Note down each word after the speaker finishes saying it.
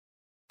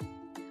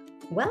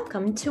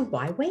Welcome to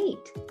Why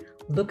Wait?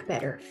 Look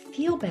better,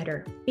 feel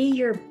better, be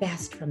your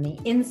best from the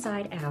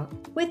inside out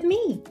with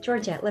me,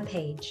 Georgette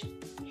LePage.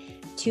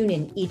 Tune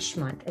in each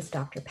month as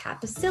Dr.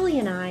 Pat Baccili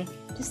and I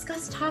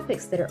discuss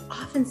topics that are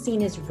often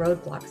seen as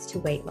roadblocks to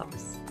weight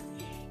loss.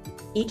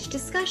 Each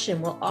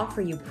discussion will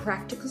offer you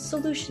practical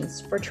solutions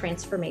for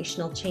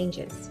transformational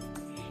changes.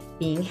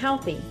 Being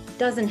healthy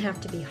doesn't have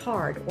to be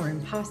hard or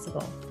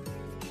impossible.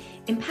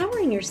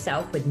 Empowering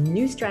yourself with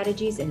new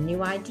strategies and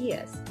new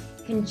ideas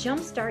can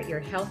jumpstart your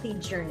healthy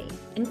journey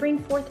and bring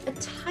forth a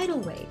tidal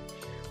wave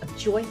of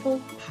joyful,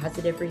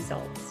 positive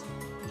results.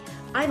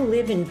 I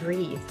live and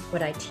breathe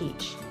what I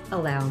teach.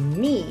 Allow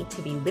me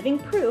to be living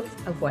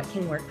proof of what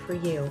can work for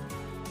you.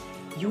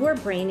 Your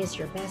brain is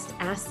your best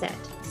asset,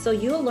 so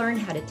you'll learn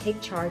how to take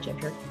charge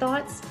of your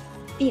thoughts,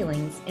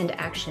 feelings, and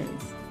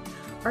actions.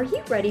 Are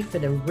you ready for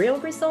the real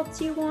results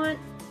you want?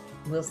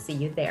 We'll see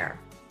you there.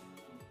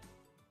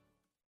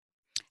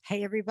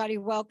 Hey, everybody,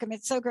 welcome.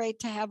 It's so great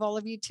to have all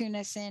of you tune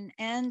us in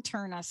and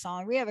turn us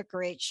on. We have a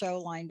great show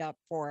lined up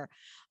for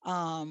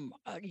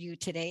you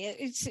today.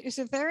 It's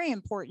a very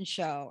important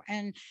show.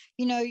 And,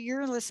 you know,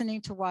 you're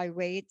listening to Why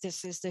Wait.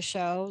 This is the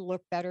show,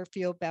 Look Better,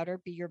 Feel Better,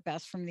 Be Your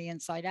Best from the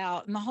Inside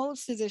Out. And the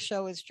host of the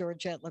show is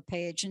Georgette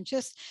LePage. And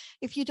just,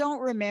 if you don't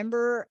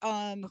remember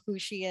who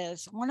she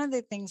is, one of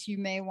the things you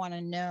may want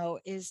to know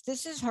is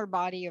this is her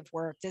body of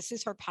work. This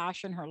is her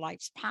passion, her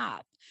life's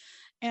path.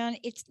 And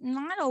it's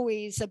not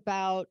always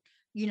about,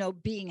 you know,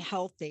 being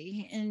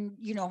healthy and,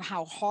 you know,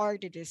 how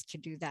hard it is to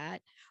do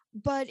that,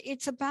 but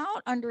it's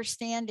about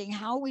understanding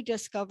how we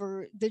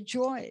discover the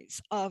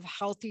joys of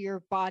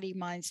healthier body,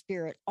 mind,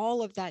 spirit,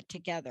 all of that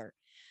together.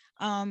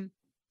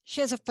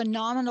 She has a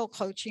phenomenal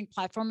coaching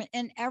platform,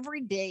 and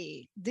every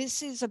day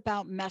this is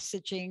about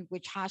messaging,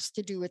 which has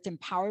to do with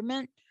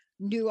empowerment,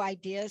 new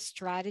ideas,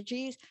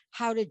 strategies,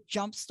 how to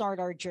jumpstart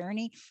our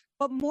journey,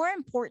 but more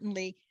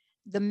importantly,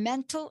 the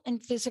mental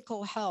and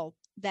physical health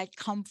that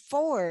come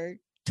forward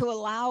to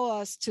allow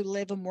us to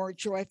live a more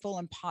joyful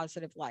and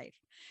positive life.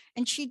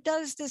 And she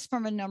does this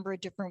from a number of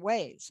different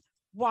ways.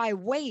 Why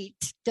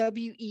Wait,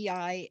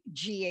 WEIGHT,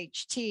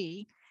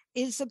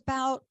 is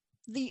about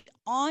the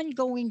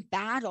ongoing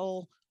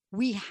battle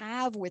we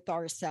have with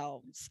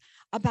ourselves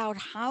about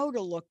how to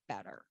look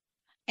better.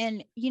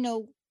 And, you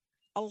know,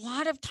 a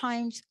lot of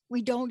times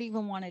we don't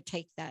even want to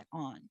take that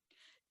on.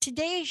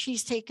 Today,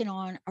 she's taken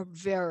on a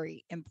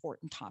very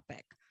important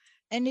topic,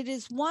 and it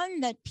is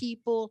one that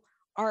people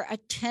are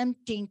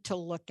attempting to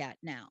look at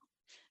now.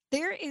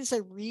 There is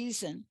a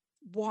reason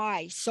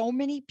why so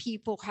many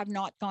people have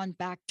not gone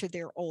back to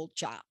their old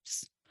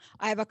jobs.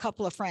 I have a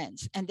couple of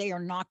friends, and they are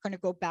not going to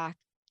go back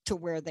to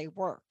where they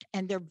worked,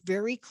 and they're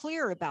very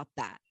clear about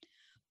that.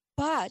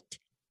 But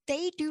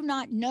they do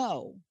not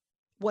know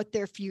what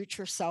their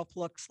future self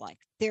looks like.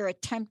 They're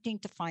attempting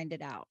to find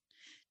it out.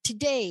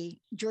 Today,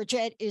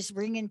 Georgette is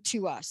bringing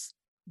to us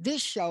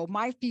this show,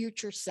 My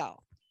Future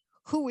Self.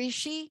 Who is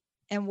she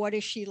and what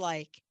is she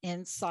like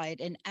inside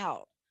and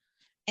out?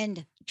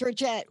 And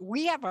Georgette,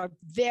 we have a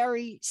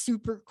very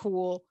super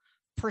cool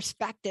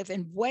perspective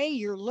and way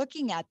you're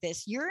looking at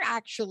this. You're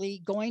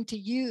actually going to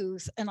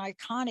use an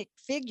iconic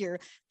figure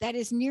that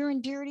is near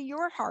and dear to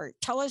your heart.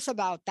 Tell us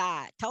about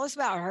that. Tell us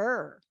about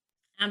her.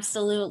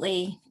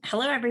 Absolutely.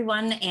 Hello,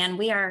 everyone. And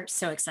we are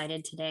so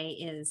excited. Today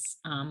is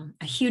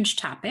a huge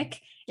topic.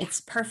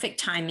 It's perfect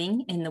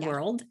timing in the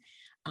world.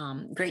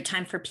 Great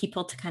time for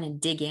people to kind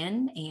of dig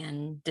in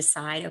and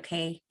decide,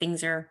 okay,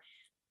 things are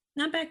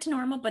not back to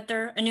normal, but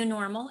they're a new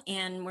normal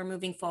and we're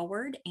moving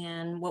forward.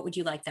 And what would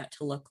you like that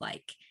to look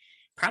like?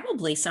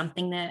 Probably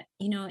something that,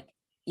 you know,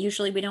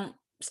 usually we don't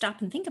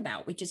stop and think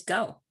about. We just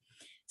go.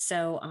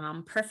 So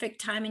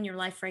perfect time in your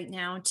life right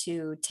now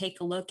to take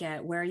a look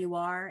at where you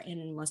are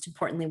and most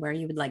importantly, where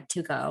you would like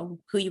to go,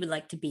 who you would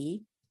like to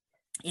be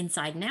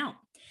inside and out.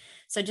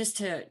 So just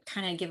to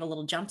kind of give a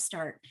little jump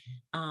start,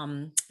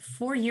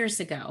 4 years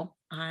ago,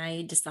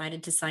 I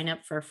decided to sign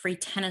up for a free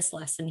tennis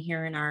lesson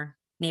here in our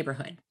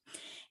neighborhood.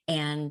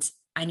 And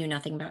I knew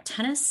nothing about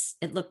tennis.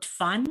 It looked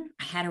fun.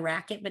 I had a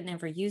racket, but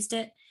never used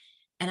it.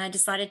 And I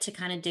decided to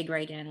kind of dig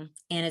right in.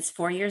 And it's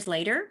 4 years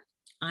later.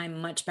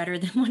 I'm much better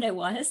than what I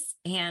was.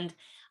 And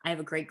I have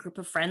a great group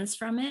of friends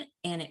from it.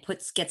 And it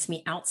gets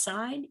me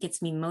outside,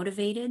 gets me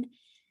motivated.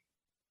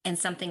 And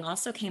something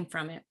also came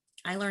from it.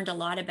 I learned a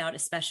lot about a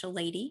special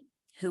lady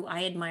who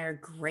I admire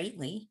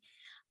greatly.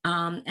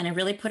 And I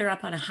really put her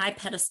up on a high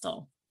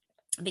pedestal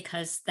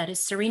because that is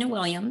Serena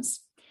Williams.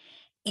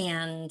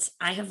 And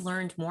I have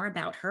learned more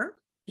about her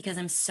because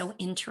I'm so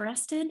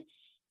interested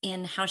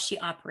in how she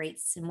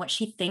operates and what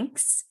she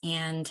thinks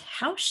and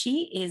how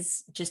she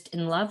is just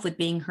in love with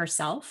being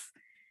herself.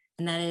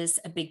 And that is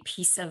a big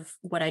piece of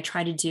what I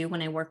try to do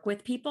when I work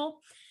with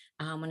people,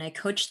 when I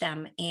coach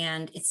them.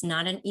 And it's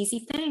not an easy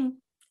thing.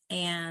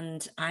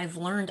 And I've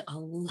learned a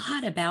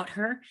lot about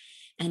her.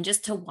 And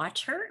just to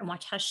watch her and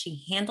watch how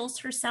she handles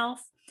herself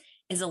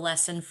is a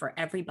lesson for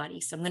everybody.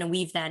 So I'm going to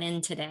weave that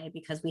in today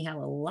because we have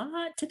a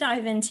lot to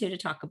dive into to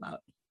talk about.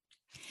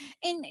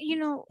 And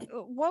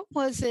what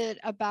was it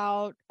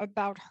about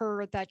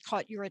her that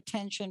caught your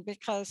attention?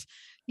 Because,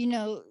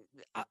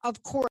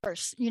 of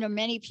course,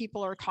 many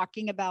people are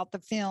talking about the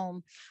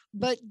film,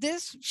 but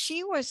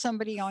she was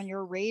somebody on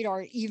your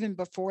radar even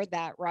before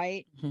that,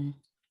 right? Mhm.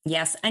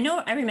 Yes, I know.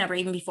 I remember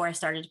even before I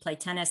started to play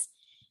tennis,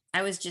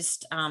 I was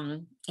just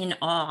in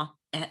awe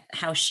at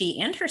how she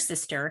and her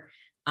sister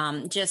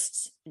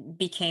just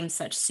became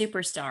such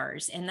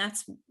superstars. And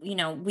that's, we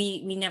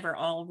never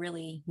all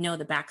really know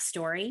the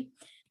backstory,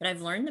 but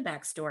I've learned the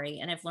backstory,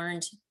 and I've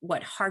learned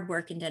what hard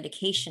work and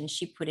dedication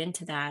she put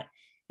into that,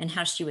 and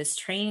how she was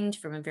trained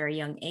from a very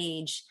young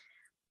age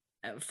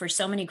for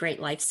so many great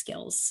life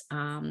skills.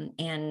 And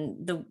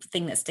the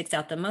thing that sticks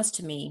out the most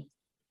to me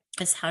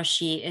is how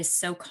she is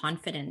so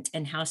confident,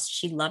 and how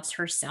she loves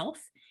herself,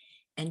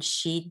 and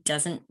she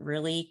doesn't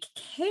really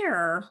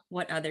care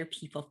what other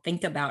people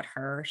think about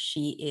her.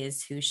 She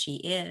is who she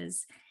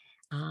is.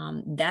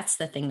 That's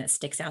the thing that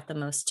sticks out the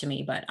most to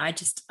me. But I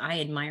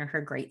admire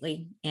her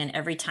greatly. And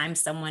every time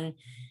someone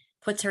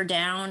puts her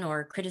down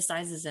or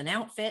criticizes an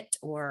outfit,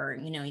 or,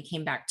 you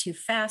came back too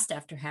fast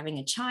after having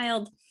a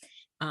child,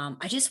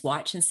 I just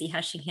watch and see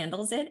how she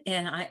handles it.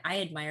 And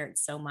I admire it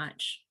so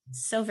much,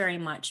 so very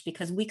much,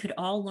 because we could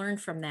all learn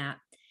from that.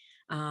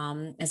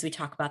 As we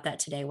talk about that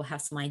today, we'll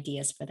have some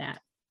ideas for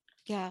that.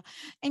 Yeah.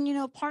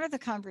 And, part of the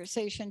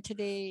conversation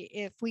today,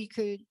 if we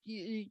could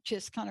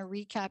just kind of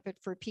recap it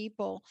for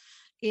people,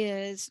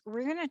 is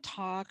we're going to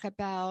talk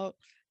about,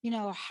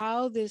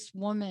 how this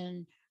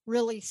woman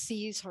really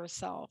sees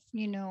herself,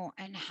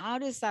 and how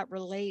does that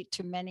relate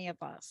to many of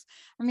us?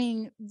 I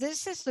mean,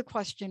 this is the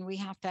question we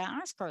have to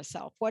ask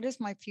ourselves. What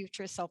does my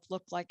future self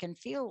look like and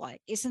feel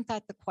like? Isn't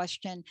that the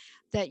question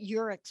that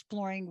you're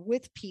exploring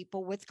with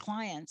people, with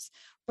clients,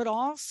 but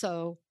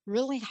also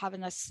really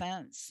having a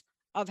sense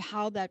of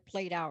how that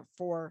played out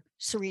for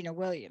Serena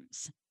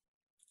Williams?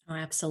 Oh,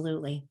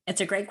 absolutely. It's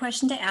a great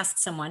question to ask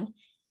someone,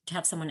 to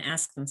have someone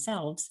ask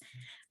themselves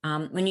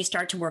when you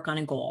start to work on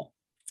a goal.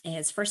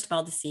 Is first of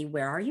all to see,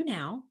 where are you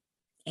now,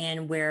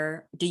 and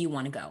where do you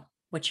want to go?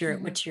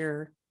 Mhm, What's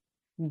your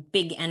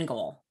big end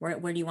goal? Where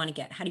do you want to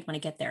get? How do you want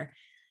to get there?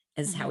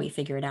 Is how mhm, we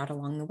figure it out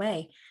along the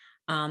way.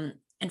 And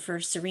for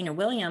Serena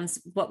Williams,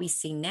 what we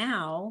see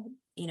now,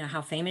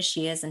 how famous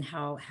she is, and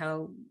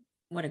how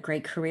what a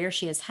great career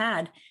she has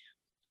had.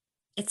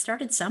 It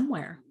started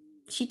somewhere.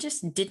 She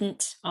just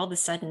didn't all of a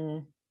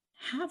sudden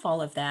have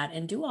all of that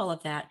and do all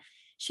of that.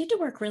 She had to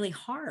work really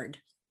hard,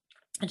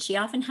 and she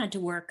often had to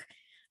work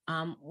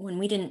when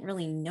we didn't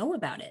really know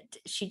about it.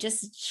 She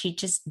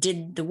just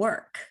did the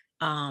work.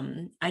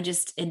 I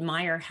just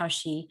admire how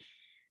she.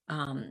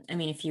 I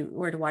mean, if you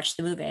were to watch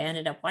the movie, I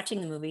ended up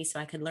watching the movie so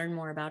I could learn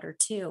more about her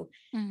too.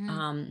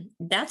 mhm,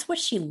 That's what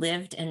she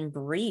lived and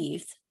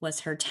breathed,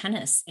 was her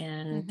tennis,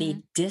 and mhm.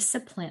 the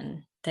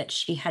discipline that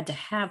she had to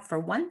have, for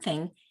one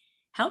thing,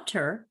 helped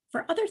her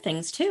for other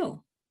things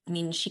too. I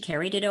mean, she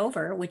carried it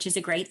over, which is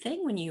a great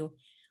thing when you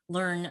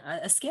learn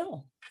a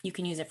skill. You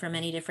can use it for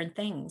many different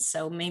things.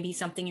 So maybe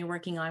something you're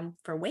working on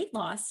for weight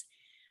loss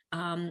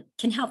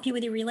can help you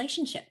with your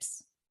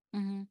relationships.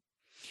 Mhm.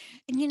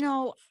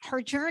 And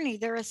her journey,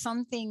 there are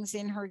some things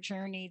in her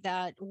journey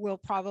that we'll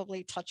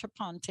probably touch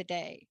upon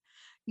today,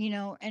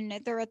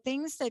 and there are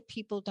things that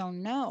people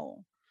don't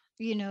know.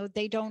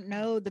 They don't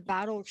know the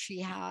battle she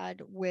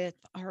had with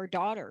her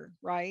daughter,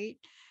 right?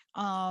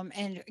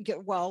 And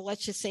well,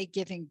 let's just say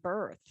giving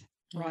birth,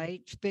 Mm.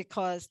 right?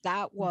 Because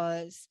that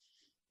was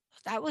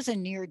a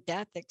near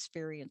death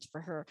experience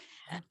for her.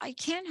 I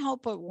can't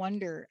help but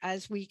wonder,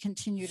 as we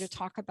continue to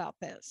talk about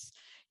this,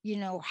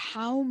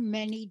 how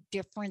many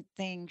different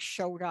things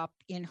showed up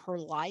in her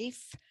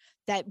life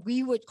that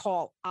we would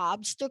call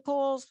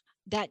obstacles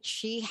that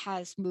she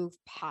has moved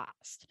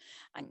past.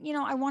 And,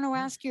 I want to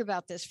ask you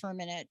about this for a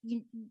minute.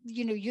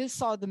 You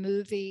saw the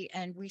movie,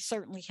 and we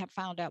certainly have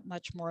found out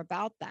much more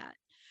about that.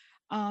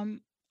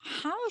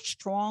 How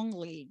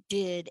strongly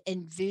did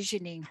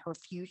envisioning her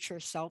future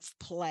self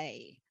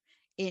play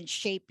in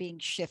shaping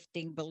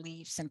shifting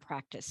beliefs and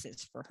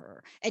practices for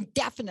her, and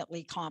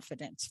definitely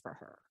confidence for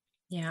her?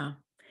 Yeah.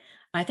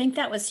 I think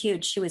that was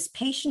huge. She was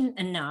patient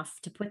enough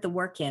to put the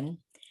work in,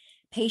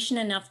 patient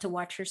enough to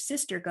watch her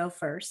sister go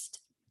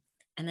first,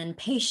 and then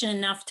patient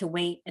enough to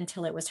wait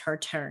until it was her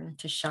turn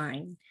to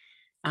shine.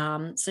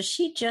 So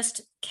she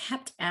just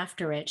kept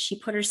after it. She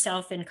put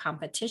herself in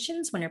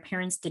competitions when her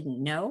parents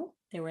didn't know.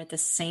 They were at the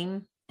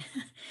same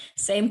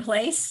same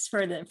place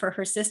for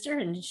her sister,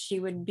 and she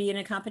would be in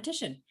a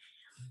competition.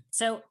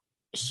 So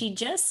she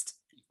just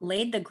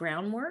laid the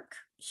groundwork.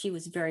 She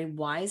was very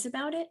wise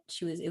about it.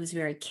 It was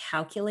very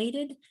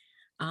calculated.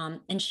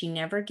 And she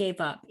never gave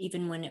up,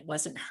 even when it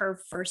wasn't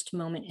her first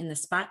moment in the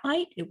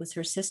spotlight. It was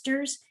her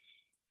sister's.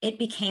 It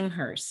became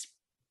hers.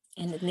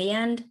 And in the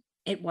end,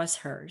 it was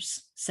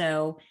hers.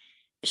 So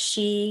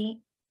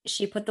she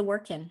she put the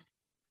work in.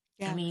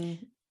 I Yeah.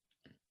 mean,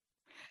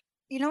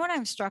 You know what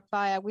I'm struck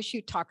by? I wish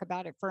you'd talk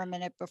about it for a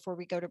minute before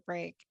we go to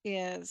break,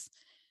 is,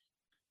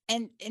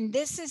 and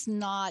this is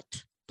not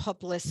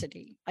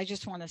publicity. I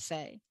just want to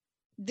say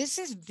this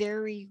is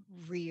very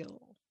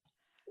real.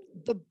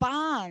 the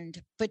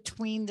bond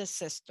between the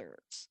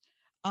sisters.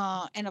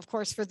 And of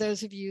course, for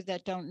those of you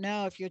that don't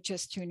know, if you're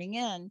just tuning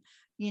in,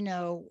 you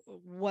know,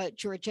 what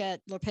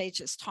Georgette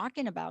LePage is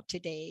talking about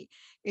today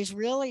is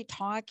really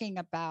talking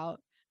about,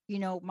 you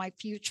know, my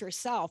future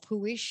self.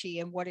 Who is she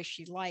and what is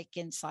she like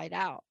inside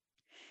out?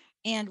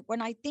 And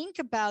when I think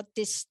about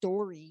this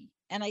story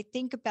and I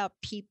think about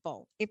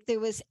people, if there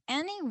was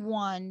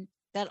anyone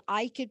that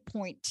I could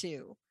point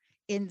to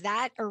in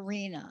that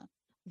arena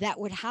that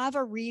would have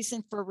a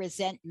reason for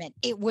resentment,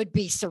 it would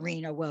be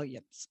Serena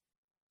Williams.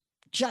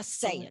 Just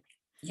say it.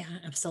 Yeah,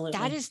 absolutely.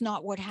 That is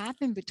not what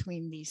happened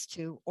between these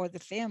two or the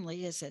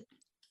family, is it?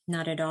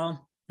 Not at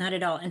all. Not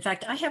at all. In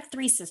fact, I have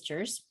 3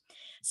 sisters,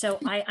 so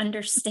I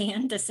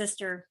understand the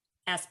sister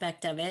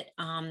aspect of it.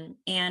 And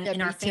Yeah,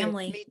 in our me too.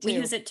 family, Me we too.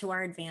 use it to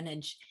our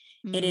advantage.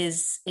 Mm.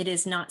 It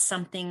is not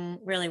something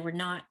really, we're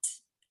not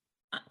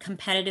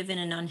competitive in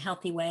an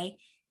unhealthy way,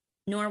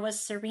 nor was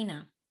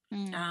Serena.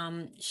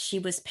 She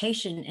was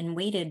patient and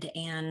waited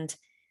and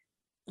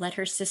let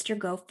her sister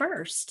go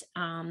first.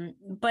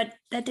 But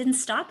that didn't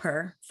stop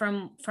her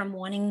from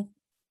wanting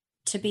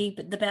to be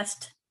the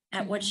best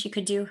at what she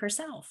could do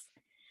herself.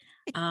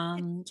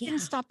 Didn't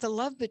stop the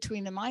love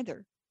between them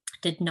either.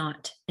 Did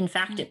not. In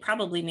fact, it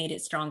probably made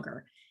it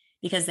stronger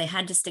because they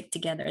had to stick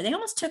together. They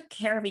almost took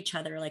care of each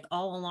other like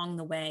all along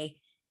the way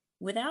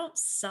without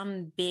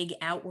some big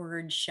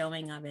outward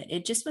showing of it.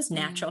 It just was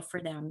natural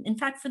for them. In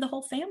fact, for the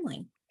whole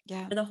family.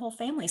 Yeah. For the whole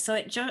family. So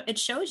it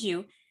shows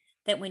you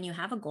that when you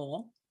have a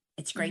goal,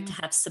 it's great to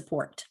have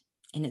support,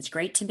 and it's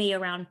great to be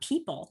around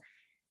people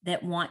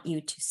that want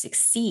you to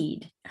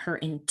succeed. Her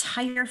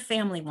entire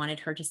family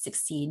wanted her to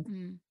succeed.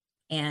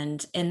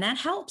 And that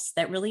helps.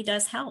 That really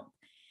does help.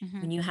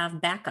 When you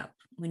have backup,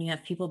 when you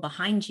have people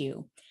behind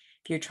you,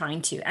 if you're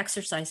trying to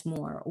exercise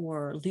more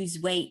or lose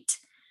weight,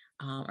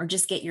 or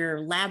just get your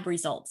lab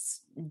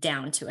results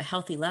down to a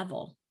healthy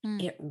level,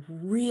 it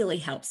really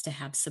helps to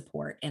have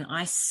support. And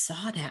I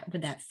saw that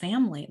with that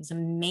family. It was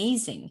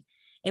amazing.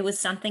 It was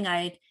something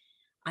I'd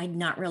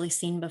not really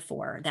seen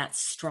before that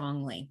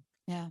strongly.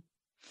 Yeah.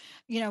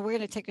 You know, we're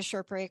going to take a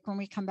short break. When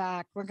we come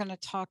back, we're going to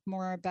talk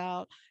more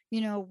about,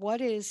 you know,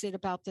 what is it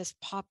about this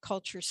pop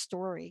culture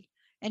story?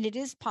 And it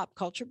is pop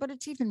culture, but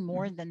it's even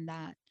more than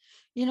that.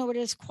 You know, it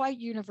is quite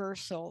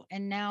universal.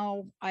 And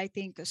now I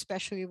think,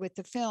 especially with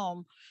the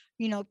film,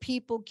 you know,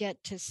 people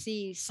get to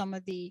see some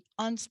of the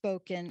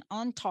unspoken,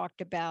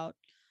 untalked about,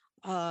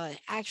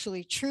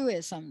 actually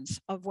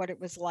truisms of what it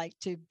was like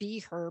to be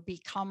her,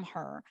 become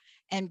her,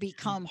 and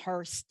become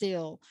her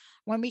still.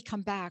 When we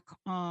come back,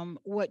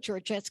 what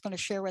Georgette's going to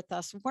share with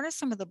us, what are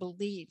some of the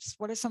beliefs?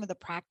 What are some of the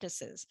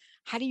practices?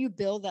 How do you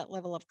build that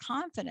level of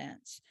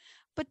confidence?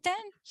 But then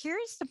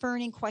here's the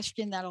burning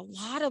question that a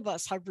lot of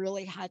us have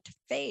really had to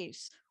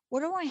face. What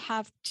do I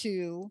have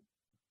to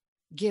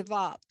give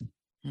up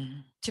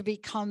to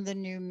become the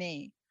new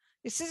me?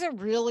 This is a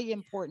really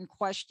important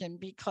question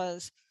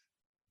because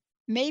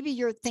maybe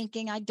you're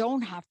thinking, I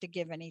don't have to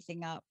give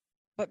anything up,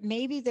 but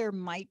maybe there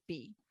might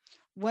be.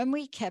 When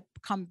we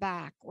come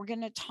back, we're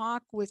going to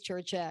talk with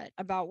Georgette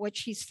about what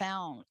she's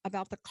found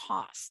about the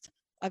cost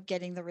of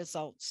getting the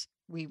results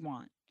we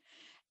want.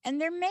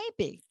 And there may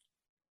be,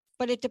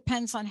 but it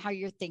depends on how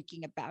you're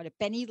thinking about it.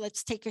 Benny,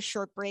 let's take a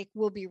short break.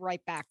 We'll be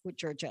right back with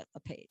Georgette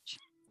LePage.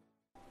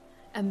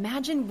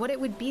 Imagine what it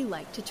would be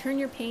like to turn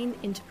your pain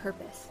into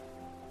purpose.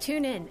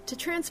 Tune in to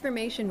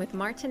Transformation with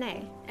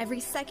Martinet every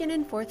second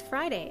and fourth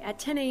Friday at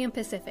 10 a.m.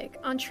 Pacific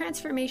on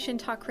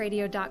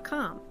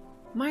TransformationTalkRadio.com.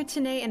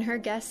 Martinet and her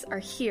guests are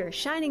here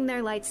shining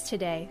their lights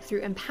today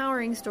through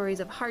empowering stories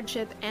of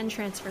hardship and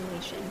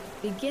transformation.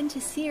 Begin to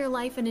see your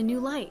life in a new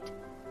light.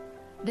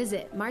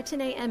 Visit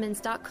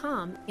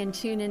MartinetEmmons.com and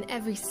tune in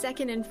every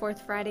second and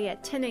fourth Friday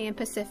at 10 a.m.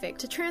 Pacific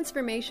to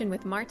Transformation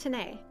with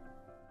Martinet.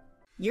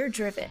 You're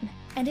driven,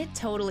 and it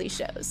totally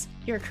shows.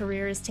 Your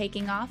career is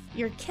taking off,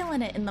 you're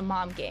killing it in the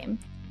mom game.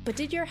 But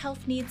did your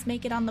health needs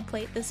make it on the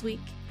plate this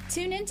week?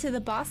 Tune in to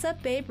the Boss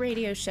Up Babe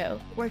radio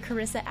show, where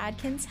Carissa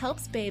Adkins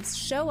helps babes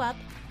show up,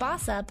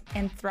 boss up,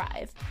 and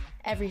thrive.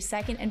 Every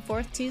second and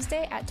fourth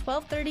Tuesday at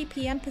 12:30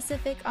 p.m.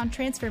 Pacific on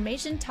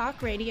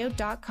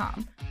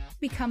TransformationTalkRadio.com.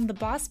 Become the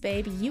boss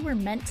babe you were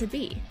meant to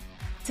be.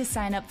 To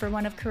sign up for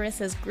one of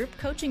Carissa's group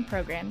coaching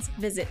programs,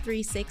 visit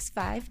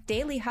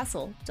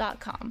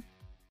 365dailyhustle.com.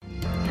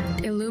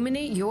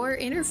 Illuminate your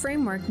inner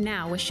framework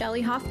now with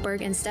Shelley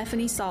Hoffberg and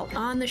Stephanie Salt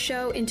on the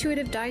show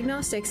Intuitive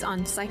Diagnostics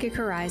on Psychic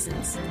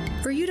Horizons.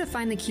 For you to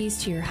find the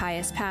keys to your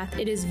highest path,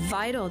 it is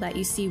vital that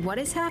you see what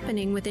is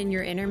happening within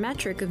your inner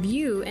metric of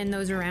you and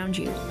those around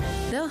you.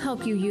 They'll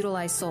help you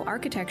utilize soul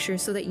architecture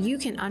so that you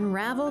can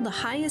unravel the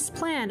highest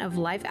plan of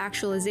life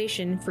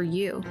actualization for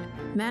you.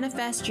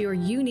 Manifest your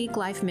unique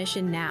life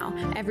mission now,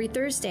 every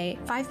Thursday,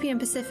 5 p.m.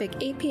 Pacific,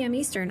 8 p.m.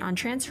 Eastern on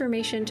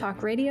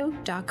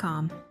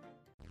TransformationTalkRadio.com.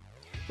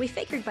 We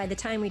figured by the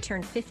time we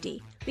turned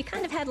 50, we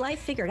kind of had life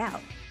figured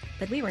out,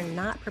 but we were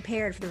not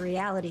prepared for the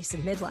realities of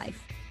midlife.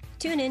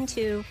 Tune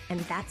into And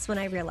That's When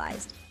I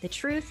Realized, the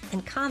truth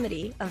and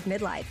comedy of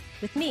midlife,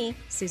 with me,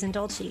 Susan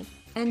Dolce.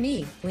 And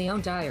me,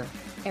 Leone Dyer,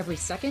 every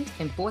second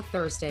and fourth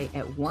Thursday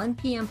at 1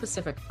 p.m.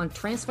 Pacific on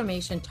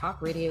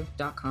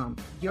TransformationTalkRadio.com.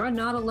 You're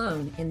not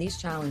alone in these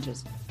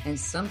challenges, and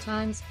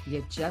sometimes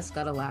you just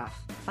gotta laugh.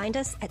 Find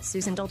us at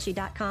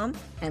SusanDolce.com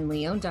and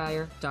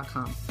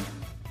LeoneDyer.com.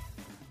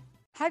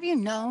 Have you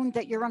known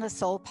that you're on a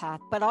soul path,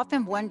 but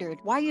often wondered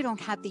why you don't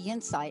have the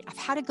insight of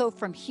how to go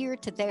from here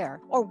to there,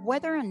 or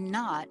whether or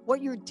not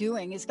what you're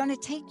doing is going to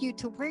take you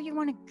to where you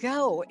want to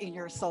go in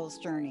your soul's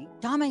journey?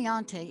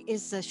 Damayanti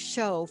is the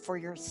show for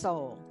your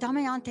soul.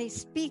 Damayanti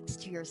speaks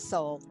to your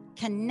soul,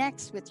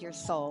 connects with your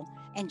soul,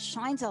 and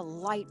shines a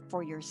light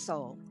for your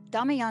soul.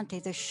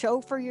 Damayanti, the show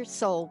for your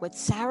soul with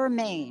Sarah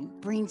Main,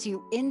 brings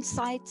you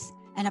insights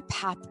and a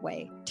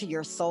pathway to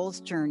your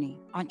soul's journey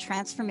on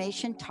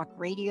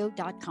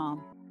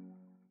TransformationTalkRadio.com.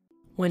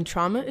 When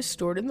trauma is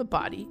stored in the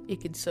body,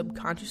 it can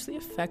subconsciously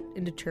affect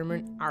and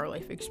determine our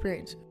life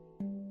experiences.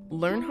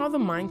 Learn how the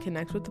mind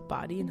connects with the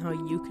body and how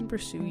you can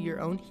pursue your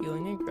own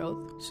healing and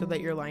growth so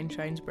that your light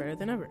shines brighter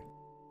than ever.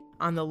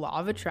 On the Law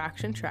of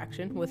Attraction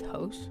Traction with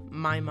host,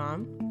 my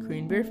mom,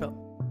 Corinne Beerfield,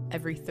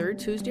 every third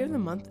Tuesday of the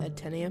month at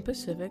 10 a.m.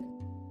 Pacific,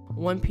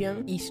 1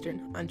 p.m.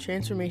 Eastern on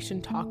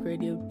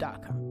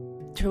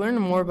TransformationTalkRadio.com. To learn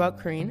more about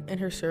Corinne and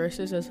her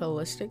services as a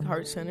holistic,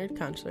 heart-centered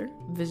counselor,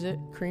 visit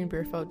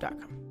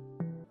CorinneBeerfield.com.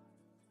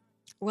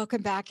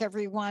 Welcome back,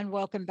 everyone.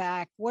 Welcome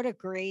back. What a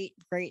great,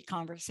 great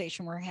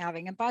conversation we're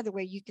having. And by the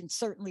way, you can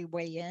certainly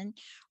weigh in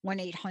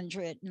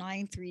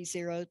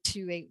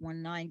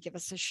 1-800-930-2819. Give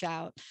us a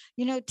shout.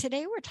 You know,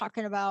 today we're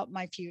talking about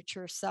my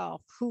future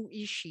self. Who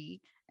is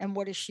she? And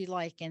what is she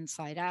like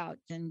inside out?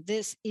 And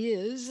this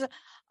is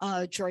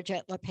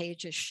Georgette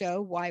LePage's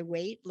show, Why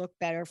Wait? Look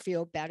Better,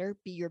 Feel Better,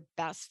 Be Your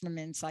Best from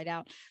Inside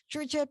Out.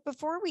 Georgette,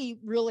 before we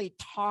really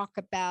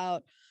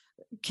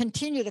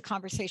continue the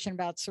conversation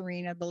about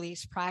Serena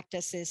beliefs,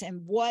 practices,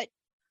 and what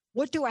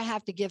do I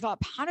have to give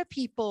up? How do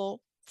people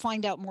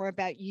find out more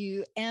about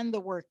you and the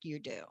work you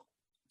do?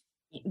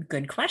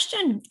 Good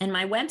question. And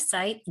my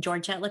website,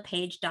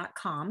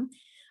 GeorgetteLePage.com.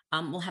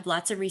 We'll have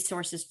lots of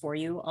resources for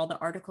you, all the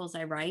articles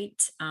I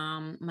write,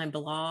 my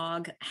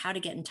blog, how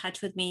to get in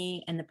touch with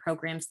me, and the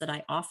programs that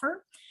I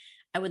offer.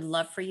 I would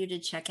love for you to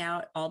check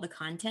out all the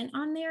content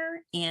on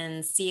there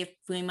and see if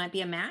we might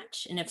be a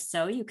match. And if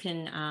so, you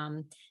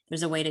can,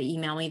 there's a way to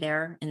email me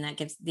there, and that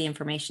gives the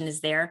information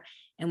is there.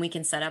 And we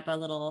can set up a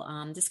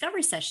little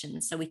discovery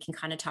session so we can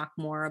kind of talk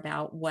more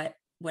about what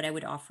I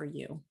would offer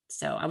you.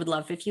 So I would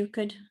love if you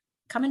could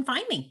come and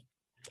find me.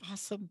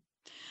 Awesome.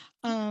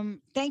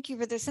 Thank you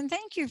for this. And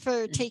thank you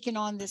for taking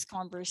on this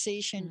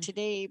conversation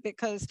today,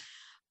 because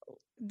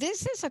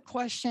this is a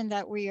question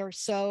that we are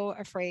so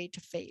afraid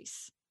to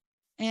face.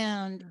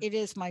 And it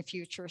is my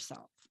future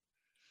self.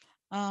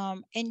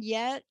 And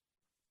yet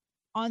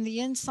on the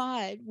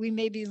inside, we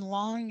may be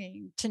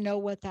longing to know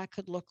what that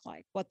could look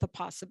like, what the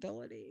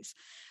possibilities.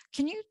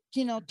 Can you,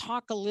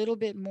 talk a little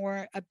bit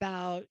more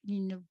about,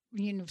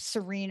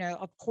 Serena,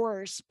 of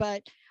course,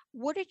 but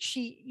what did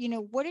she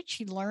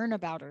learn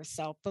about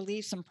herself,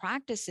 beliefs and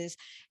practices?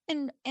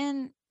 And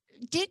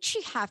did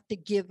she have to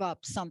give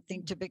up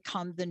something to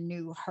become the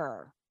new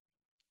her?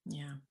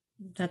 Yeah.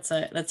 That's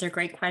a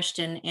great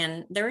question.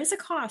 And there is a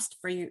cost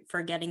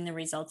for getting the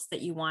results that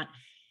you want.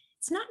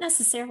 It's not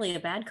necessarily a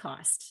bad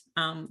cost.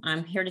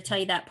 I'm here to tell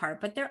you that part,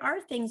 but there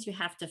are things you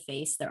have to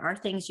face. There are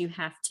things you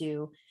have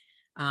to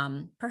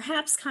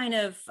perhaps kind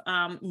of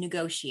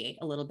negotiate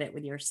a little bit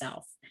with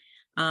yourself.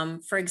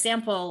 For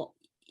example,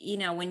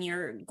 when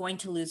you're going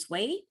to lose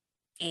weight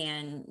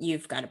and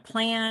you've got a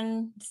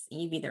plan,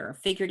 you've either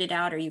figured it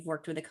out or you've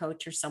worked with a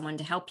coach or someone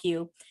to help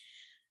you.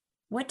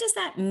 What does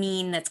that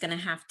mean that's going to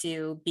have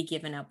to be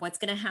given up? What's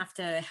going to have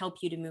to help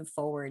you to move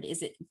forward?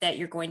 Is it that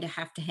you're going to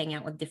have to hang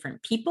out with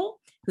different people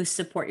who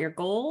support your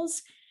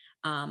goals?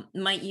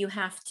 Might you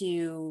have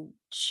to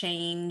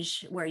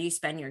change where you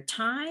spend your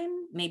time?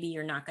 Maybe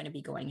you're not going to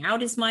be going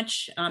out as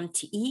much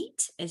to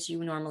eat as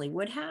you normally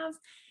would have.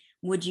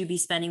 Would you be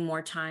spending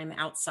more time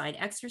outside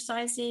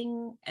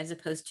exercising as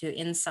opposed to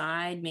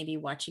inside, maybe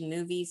watching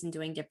movies and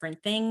doing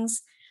different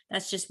things?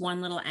 That's just one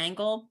little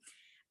angle.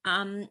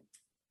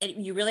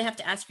 You really have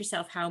to ask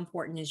yourself, how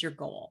important is your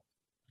goal?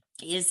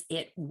 Is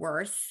it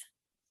worth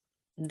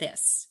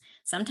this?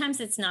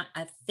 Sometimes it's not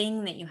a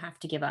thing that you have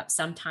to give up.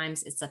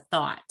 Sometimes it's a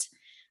thought.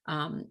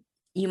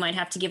 You might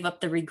have to give up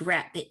the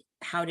regret that,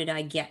 how did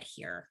I get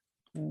here?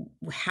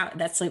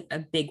 That's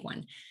a big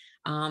one.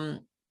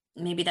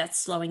 Maybe that's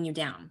slowing you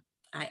down.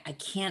 I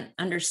can't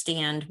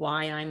understand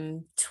why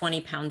I'm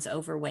 20 pounds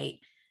overweight.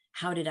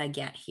 How did I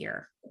get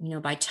here?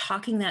 By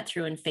talking that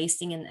through and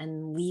facing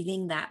and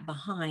leaving that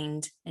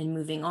behind and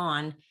moving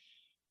on,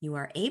 you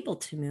are able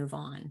to move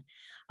on.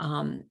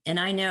 And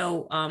I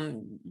know,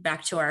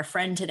 back to our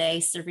friend today,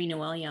 Serena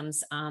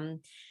Williams,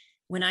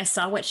 when I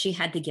saw what she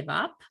had to give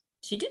up,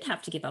 she did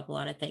have to give up a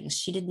lot of things.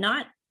 She did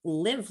not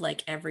live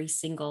like every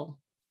single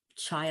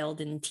child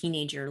and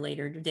teenager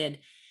later did.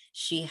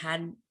 She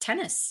had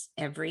tennis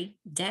every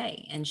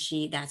day, and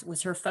that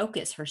was her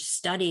focus, her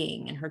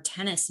studying and her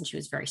tennis. And she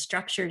was very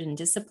structured and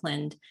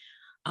disciplined.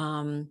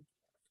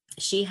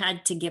 She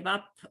had to give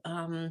up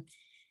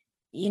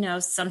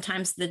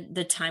sometimes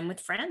the time with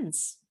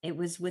friends, it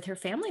was with her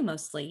family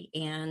mostly.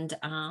 And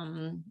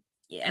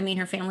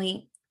her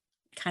family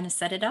kind of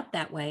set it up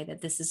that way,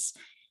 that this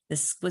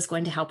was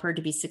going to help her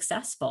to be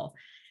successful.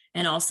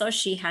 And also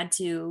she had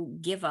to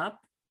give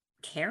up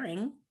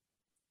caring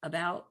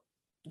about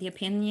the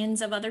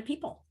opinions of other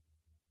people.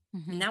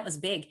 Mm-hmm. And that was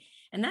big.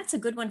 And that's a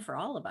good one for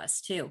all of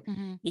us too,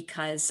 mm-hmm.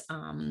 because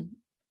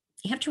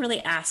you have to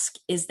really ask,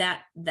 is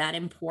that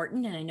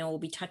important? And I know we'll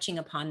be touching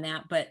upon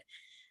that, but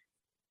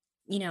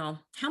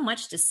how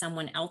much does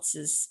someone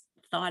else's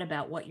thought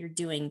about what you're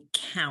doing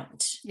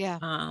count? Yeah.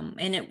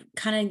 And it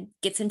kind of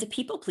gets into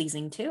people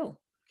pleasing too.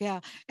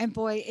 Yeah. And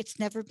boy, it's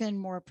never been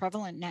more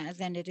prevalent now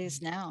than it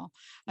is now.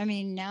 I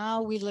mean,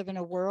 now we live in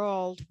a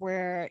world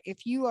where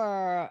if you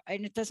are,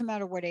 and it doesn't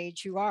matter what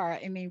age you are,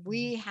 I mean,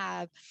 we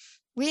have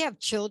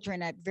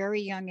children at very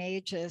young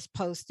ages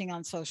posting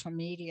on social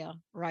media,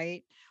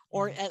 right?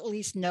 Or at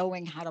least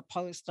knowing how to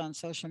post on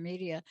social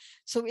media.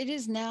 So it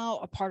is now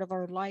a part of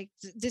our life.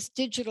 This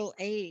digital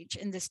age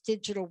and this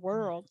digital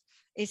world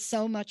is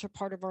so much a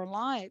part of our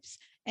lives.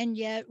 And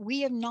yet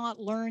we have not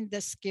learned the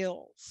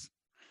skills.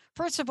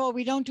 First of all,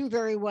 we don't do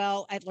very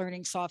well at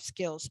learning soft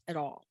skills at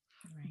all.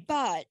 Right.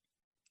 But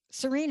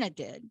Serena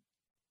did.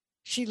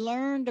 She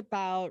learned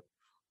about,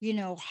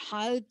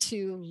 how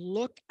to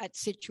look at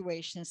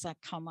situations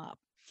that come up,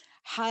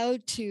 how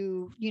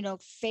to,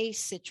 face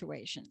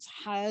situations,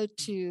 how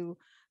to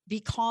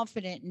be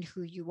confident in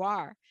who you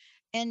are.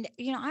 And,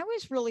 I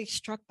was really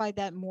struck by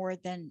that more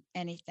than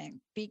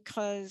anything,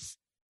 because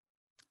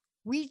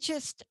we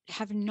just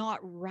have not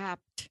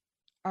wrapped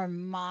our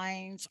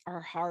minds, our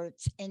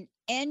hearts in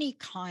any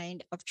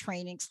kind of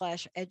training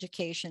 /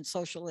 education,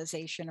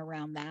 socialization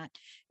around that.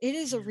 It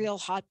is a real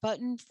hot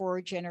button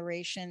for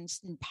generations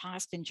and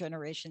past and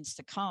generations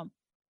to come,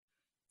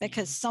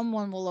 because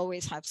someone will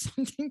always have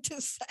something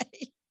to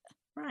say.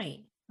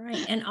 Right.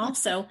 And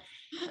also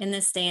in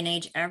this day and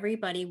age,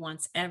 everybody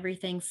wants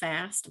everything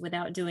fast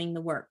without doing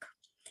the work.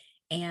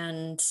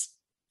 And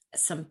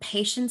some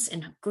patience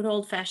and good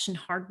old fashioned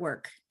hard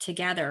work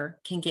together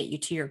can get you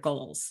to your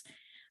goals.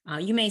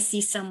 You may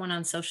see someone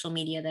on social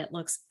media that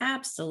looks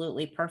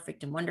absolutely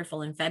perfect and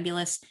wonderful and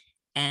fabulous,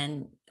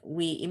 and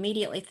we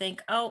immediately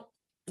think, oh,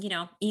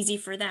 easy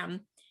for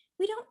them.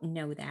 We don't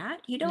know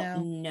that. You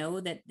don't know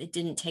that it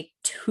didn't take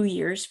 2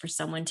 years for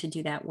someone to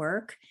do that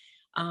work.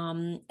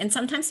 And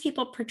sometimes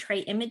people portray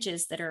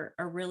images that are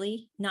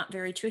really not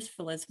very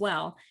truthful as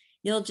well.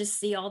 You'll just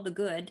see all the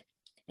good,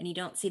 and you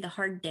don't see the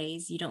hard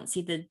days. You don't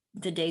see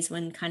the days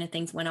when kind of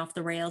things went off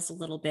the rails a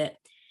little bit.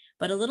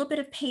 But a little bit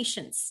of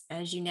patience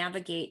as you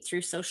navigate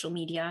through social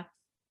media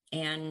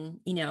and,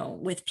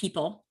 with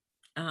people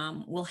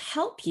will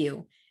help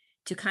you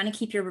to kind of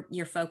keep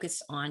your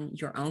focus on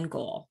your own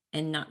goal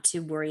and not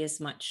to worry as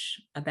much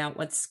about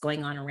what's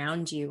going on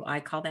around you. I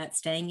call that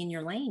staying in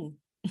your lane.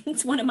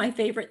 It's one of my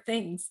favorite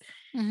things,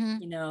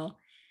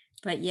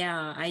 but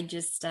yeah, I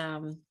just,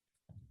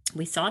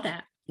 we saw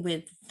that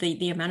with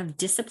the amount of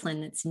discipline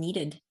that's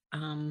needed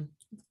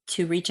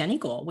to reach any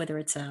goal, whether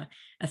it's a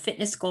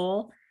fitness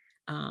goal,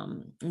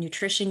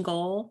 nutrition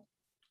goal,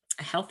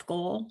 a health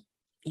goal.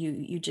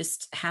 You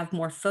just have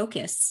more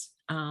focus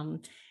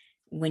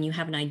when you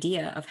have an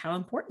idea of how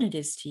important it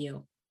is to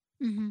you.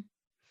 Mm-hmm.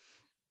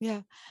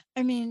 Yeah.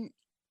 I mean,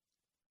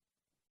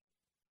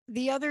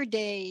 the other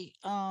day,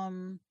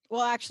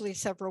 actually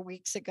several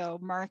weeks ago,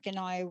 Mark and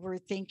I were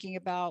thinking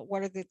about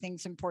what are the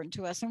things important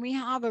to us. And we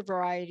have a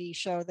variety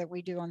show that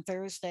we do on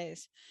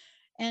Thursdays.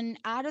 And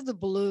out of the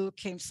blue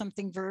came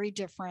something very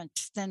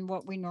different than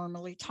what we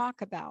normally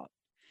talk about.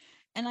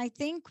 And I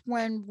think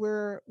when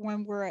we're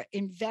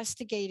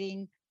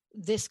investigating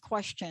this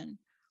question,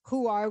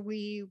 who are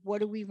we?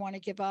 What do we want to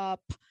give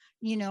up?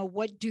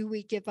 What do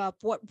we give up?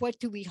 What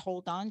do we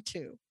hold on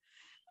to?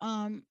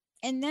 And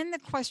then the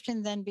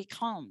question then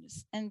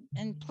becomes, and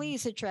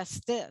please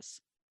address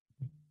this: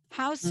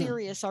 how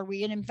serious are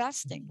we in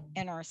investing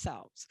in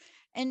ourselves?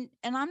 And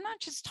I'm not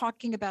just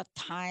talking about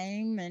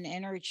time and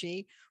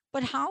energy,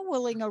 but how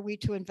willing are we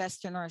to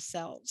invest in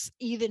ourselves,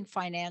 even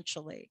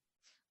financially?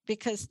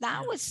 Because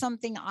that was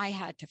something I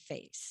had to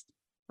face,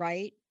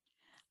 right?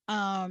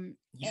 And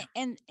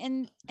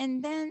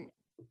then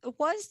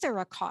was there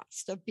a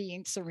cost of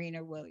being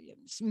Serena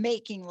Williams,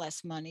 making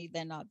less money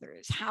than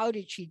others? How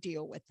did she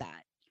deal with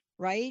that,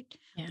 right?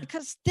 Yeah.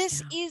 Because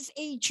this is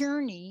a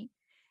journey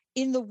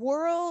in the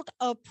world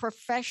of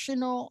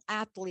professional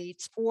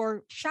athletes,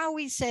 or shall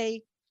we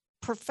say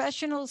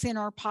professionals in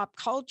our pop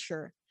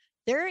culture.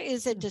 There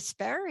is a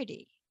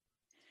disparity.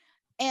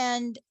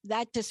 And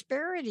that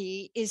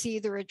disparity is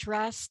either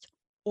addressed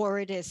or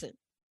it isn't.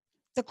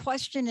 The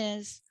question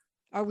is,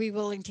 are we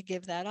willing to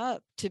give that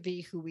up to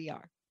be who we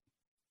are?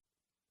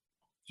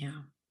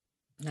 Yeah,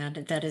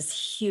 that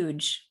is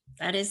huge.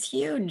 That is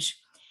huge.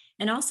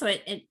 And also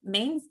it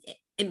means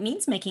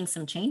making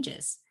some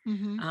changes.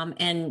 Mm-hmm.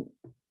 And,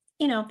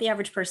 the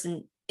average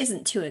person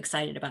isn't too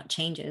excited about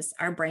changes.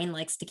 Our brain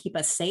likes to keep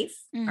us safe.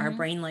 Mm-hmm. Our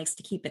brain likes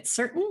to keep it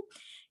certain.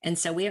 And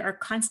so we are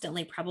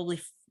constantly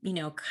probably,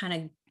 kind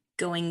of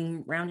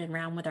going round and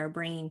round with our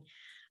brain,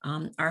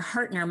 Our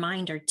heart and our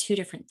mind are two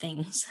different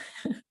things.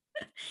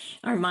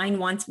 Our mind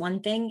wants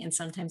one thing, and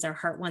sometimes our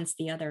heart wants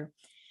the other.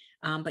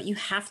 But you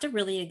have to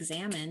really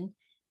examine,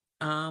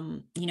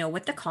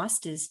 what the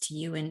cost is to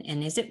you,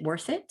 and is it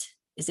worth it?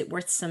 Is it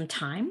worth some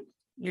time?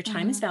 Your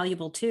time is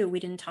valuable too. We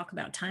didn't talk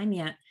about time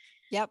yet.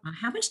 Yep.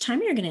 How much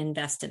time are you going to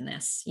invest in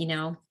this?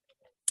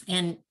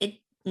 And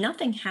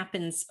nothing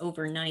happens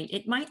overnight.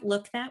 It might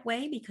look that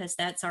way because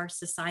that's our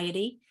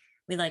society.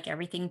 We like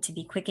everything to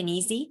be quick and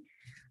easy.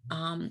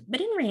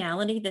 But in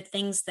reality, the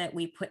things that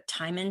we put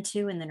time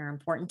into and that are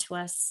important to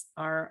us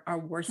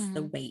are worth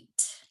the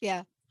wait.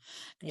 Yeah.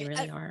 They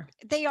really are.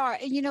 They are.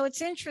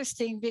 It's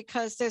interesting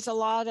because there's a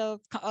lot of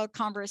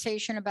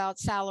conversation about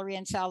salary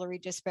and salary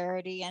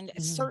disparity, and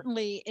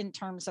certainly in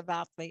terms of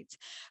athletes.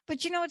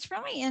 But, it's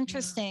really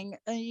interesting,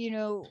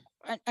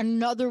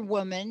 another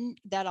woman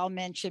that I'll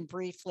mention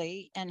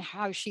briefly and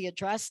how she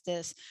addressed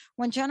this,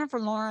 when Jennifer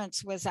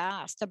Lawrence was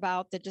asked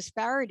about the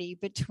disparity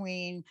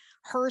between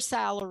her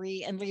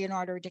salary and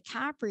Leonardo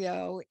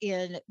DiCaprio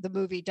in the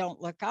movie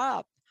Don't Look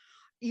Up.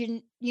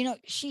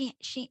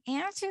 She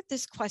answered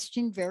this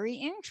question very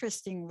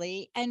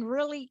interestingly and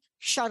really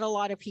shut a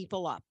lot of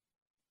people up,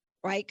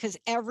 right? Because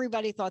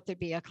everybody thought there'd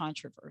be a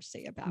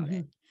controversy about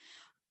it.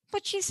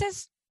 But she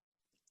says,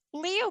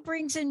 Leo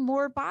brings in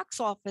more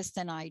box office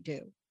than I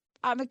do.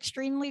 I'm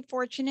extremely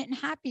fortunate and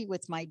happy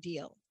with my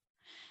deal.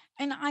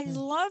 And I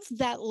love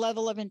that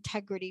level of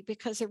integrity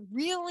because it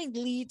really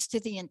leads to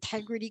the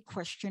integrity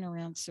question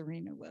around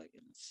Serena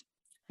Williams.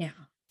 Yeah.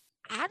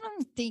 I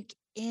don't think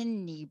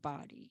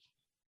anybody,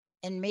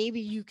 and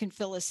maybe you can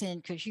fill us in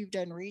because you've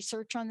done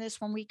research on this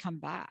when we come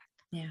back.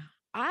 Yeah.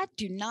 I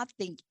do not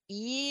think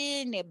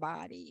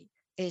anybody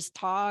is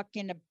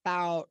talking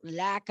about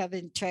lack of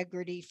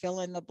integrity,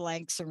 fill in the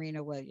blank,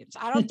 Serena Williams.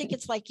 I don't think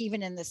it's like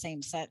even in the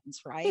same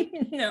sentence, right?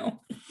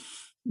 No.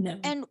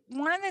 And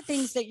one of the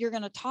things that you're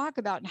going to talk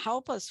about and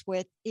help us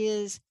with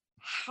is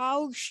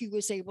how she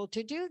was able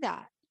to do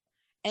that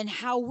and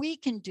how we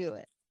can do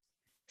it.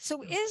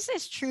 So is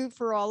this true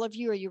for all of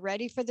you? Are you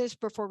ready for this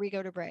before we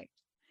go to break?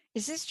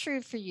 Is this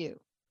true for you?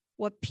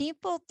 What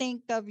people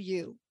think of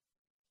you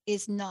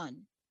is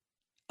none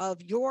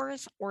of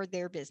yours or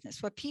their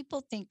business. What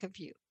people think of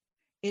you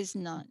is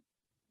none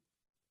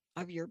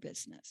of your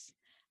business.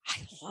 I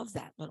love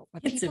that little.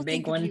 What it's people a big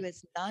think one. of you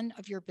is none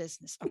of your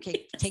business.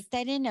 Okay, take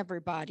that in,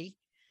 everybody.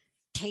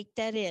 Take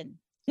that in.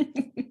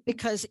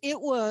 Because it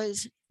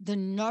was the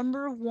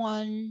number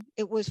one,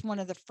 it was one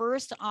of the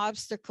first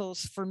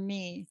obstacles for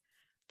me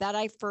that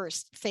I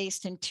first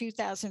faced in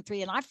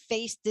 2003. And I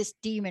faced this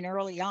demon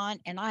early on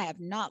and I have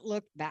not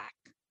looked back.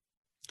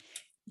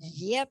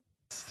 Yep.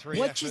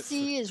 What you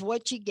see is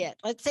what you get.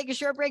 Let's take a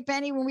short break,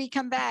 Penny. When we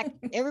come back,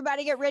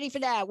 everybody get ready for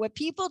that. What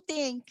people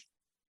think,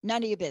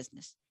 none of your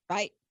business,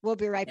 right? We'll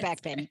be right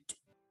back, Penny.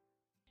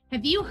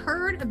 Have you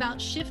heard about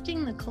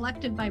shifting the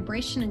collective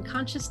vibration and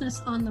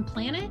consciousness on the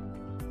planet?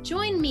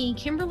 Join me,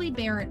 Kimberly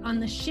Barrett, on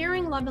the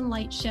Sharing Love and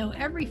Light show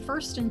every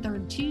first and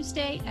third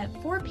Tuesday at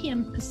 4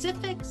 p.m.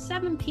 Pacific,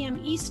 7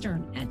 p.m.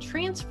 Eastern at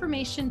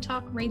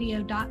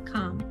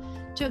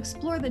transformationtalkradio.com to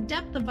explore the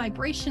depth of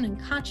vibration and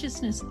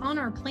consciousness on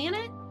our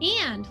planet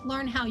and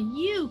learn how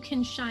you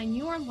can shine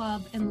your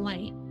love and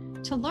light.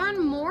 To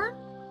learn more,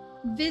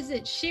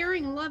 visit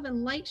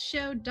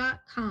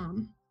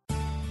sharingloveandlightshow.com.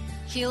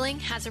 Healing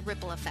has a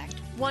ripple effect.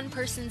 One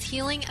person's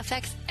healing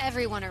affects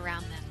everyone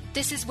around them.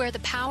 This is where the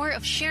power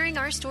of sharing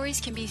our stories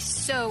can be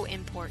so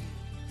important.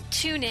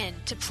 Tune in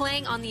to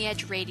Playing on the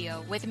Edge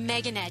Radio with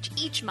Megan Edge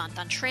each month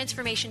on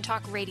Transformation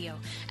Talk Radio,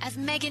 as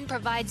Megan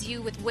provides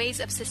you with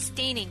ways of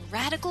sustaining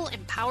radical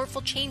and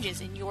powerful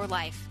changes in your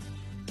life.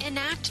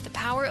 Enact the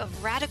power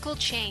of radical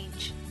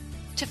change.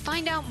 To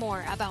find out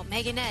more about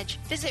Megan Edge,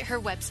 visit her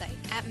website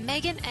at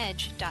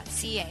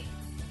meganedge.ca.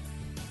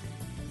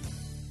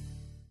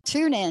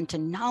 Tune in to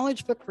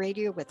Knowledge Book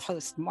Radio with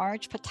host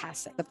Marge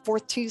Potasic, the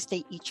fourth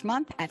Tuesday each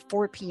month at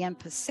 4 p.m.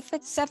 Pacific,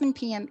 7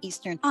 p.m.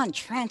 Eastern on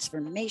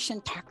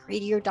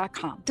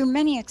TransformationTalkRadio.com. Through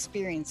many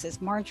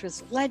experiences, Marge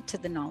was led to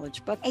the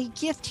Knowledge Book, a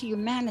gift to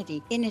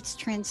humanity in its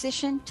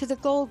transition to the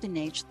Golden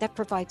Age that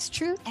provides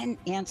truth and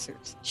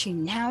answers. She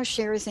now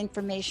shares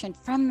information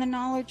from the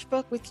Knowledge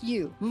Book with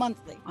you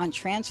monthly on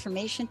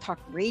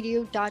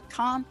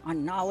TransformationTalkRadio.com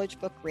on Knowledge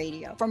Book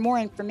Radio. For more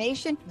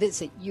information,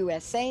 visit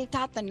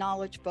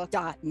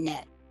usa.theknowledgebook.net.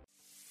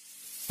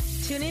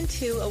 Tune in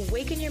to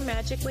Awaken Your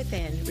Magic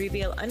Within,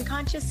 reveal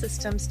unconscious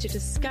systems to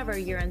discover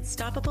your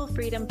unstoppable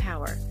freedom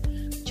power.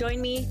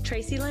 Join me,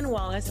 Tracy Lynn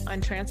Wallace,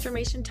 on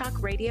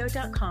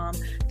TransformationTalkRadio.com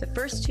the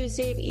first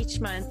Tuesday of each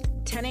month,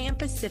 10 a.m.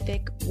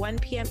 Pacific, 1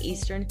 p.m.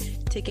 Eastern,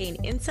 to gain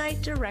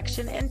insight,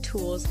 direction, and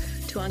tools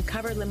to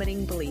uncover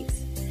limiting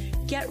beliefs.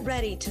 Get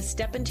ready to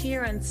step into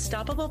your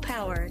unstoppable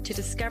power to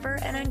discover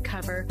and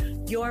uncover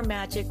your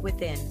magic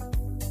within.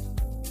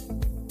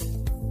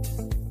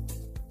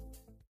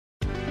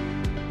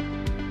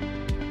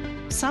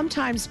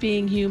 Sometimes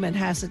being human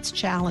has its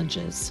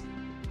challenges.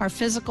 Our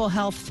physical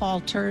health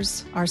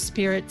falters, our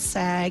spirits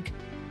sag,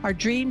 our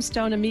dreams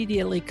don't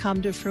immediately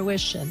come to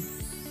fruition.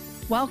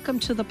 Welcome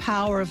to the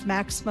power of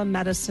Maximum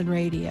Medicine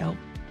Radio.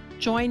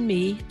 Join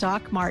me,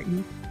 Doc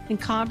Martin, in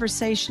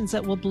conversations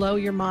that will blow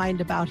your mind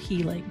about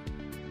healing.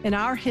 In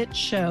our hit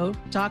show,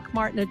 Doc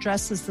Martin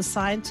addresses the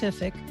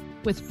scientific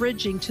with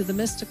bridging to the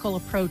mystical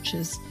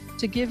approaches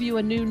to give you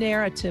a new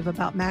narrative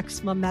about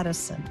maximum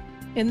medicine.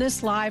 In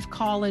this live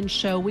call-in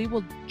show, we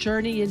will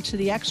journey into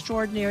the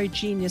extraordinary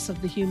genius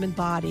of the human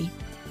body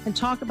and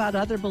talk about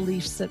other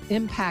beliefs that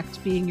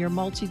impact being your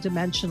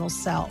multidimensional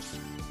self.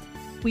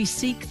 We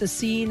seek the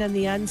seen and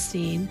the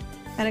unseen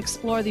and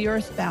explore the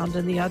earthbound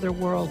and the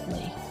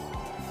otherworldly,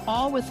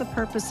 all with the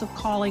purpose of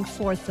calling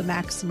forth the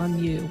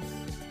maximum you.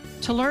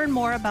 To learn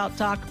more about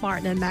Doc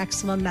Martin and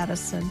Maximum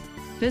Medicine,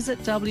 visit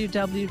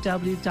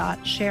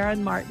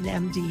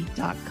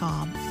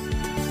www.sharonmartinmd.com.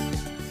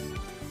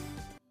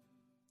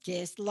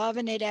 Just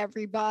loving it,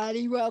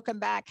 everybody. Welcome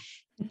back.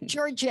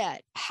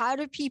 Georgette, how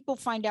do people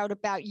find out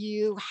about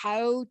you?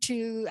 How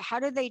do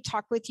they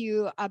talk with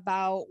you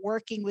about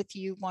working with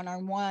you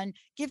one-on-one?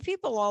 Give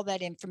people all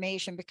that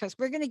information, because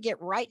we're going to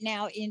get right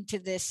now into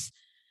this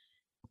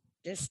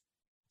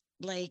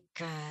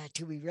like,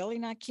 do we really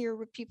not care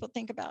what people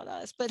think about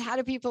us? But how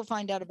do people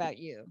find out about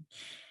you?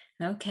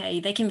 Okay,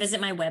 they can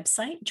visit my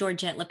website,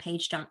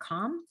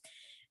 georgettelepage.com.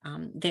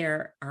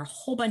 There are a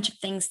whole bunch of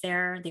things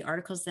there, the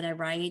articles that I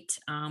write,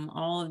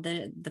 all of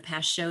the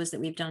past shows that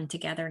we've done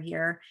together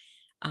here,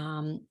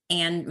 and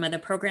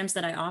the programs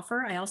that I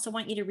offer. I also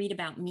want you to read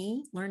about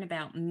me, learn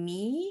about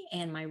me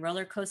and my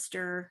roller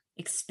coaster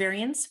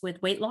experience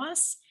with weight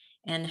loss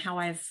and how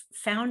I've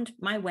found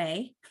my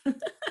way.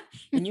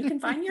 And you can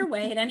find your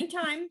way at any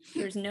time.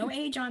 There's no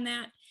age on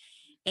that.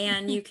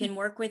 And you can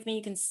work with me.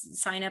 You can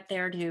sign up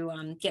there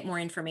to get more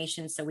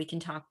information so we can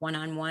talk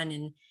one-on-one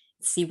and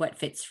see what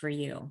fits for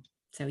you.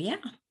 So, yeah.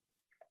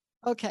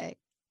 Okay.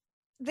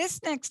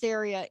 This next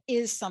area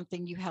is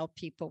something you help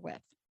people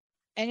with.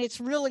 And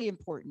it's really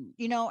important.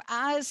 You know,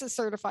 as a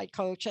certified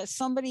coach, as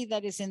somebody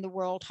that is in the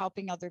world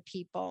helping other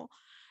people,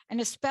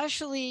 and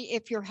especially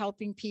if you're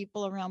helping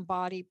people around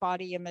body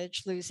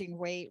image, losing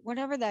weight,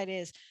 whatever that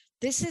is,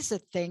 this is a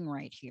thing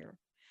right here.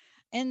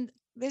 And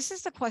this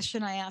is the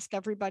question I ask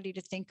everybody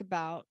to think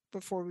about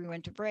before we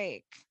went to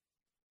break.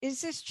 Is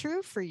this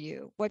true for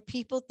you? What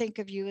people think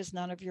of you is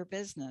none of your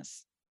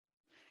business.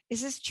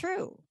 Is this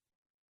true?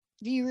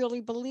 Do you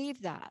really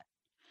believe that?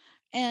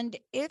 And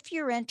if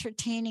you're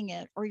entertaining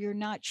it or you're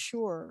not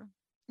sure,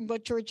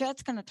 what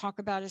Georgette's going to talk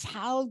about is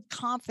how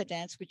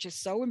confidence, which is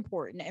so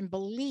important, and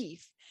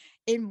belief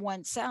in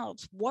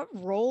oneself, what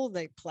role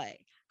they play.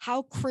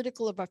 How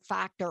critical of a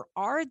factor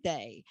are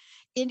they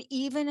in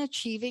even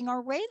achieving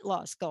our weight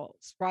loss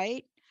goals,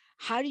 right?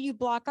 How do you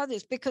block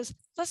others? Because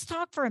let's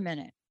talk for a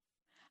minute.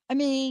 I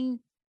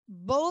mean,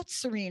 both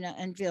Serena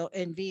and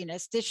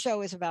Venus, this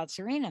show is about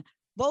Serena.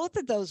 Both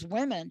of those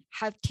women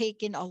have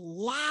taken a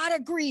lot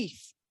of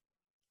grief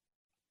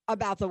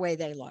about the way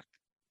they look.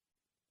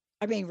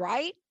 I mean,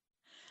 right?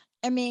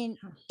 I mean,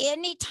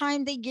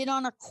 anytime they get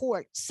on a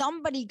court,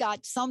 somebody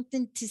got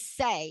something to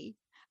say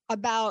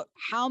about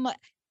how much.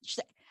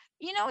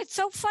 You know, it's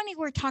so funny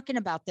we're talking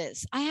about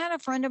this. I had a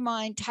friend of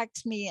mine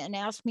text me and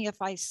ask me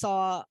if I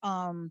saw,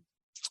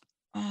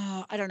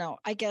 I don't know,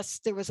 I guess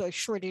there was a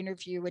short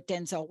interview with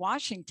Denzel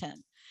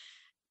Washington.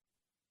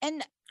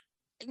 And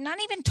not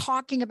even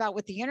talking about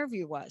what the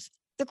interview was.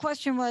 The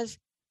question was,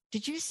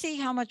 did you see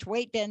how much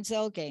weight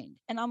Denzel gained?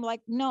 And I'm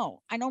like,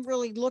 no, I don't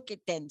really look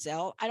at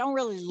Denzel. I don't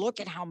really look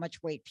at how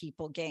much weight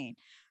people gain.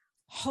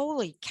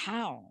 Holy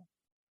cow.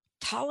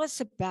 Tell us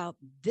about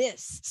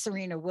this,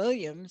 Serena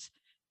Williams.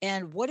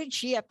 And what did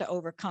she have to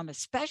overcome,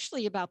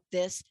 especially about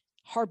this,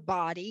 her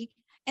body,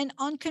 and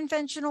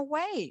unconventional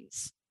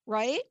ways,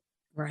 right?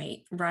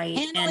 Right.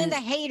 Handling the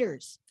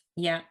haters.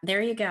 Yeah,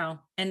 there you go.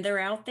 And they're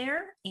out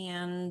there,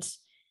 and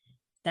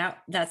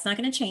that's not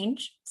going to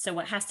change. So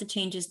what has to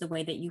change is the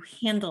way that you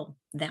handle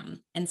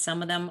them. And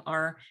some of them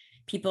are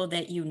people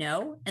that you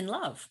know and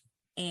love.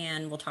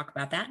 And we'll talk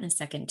about that in a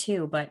second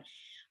too. But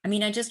I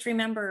mean, I just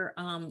remember,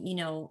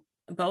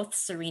 both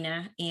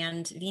Serena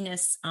and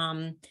Venus,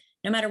 no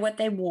matter what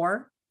they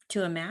wore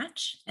to a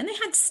match, and they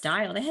had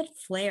style, they had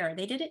flair,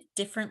 they did it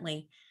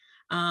differently.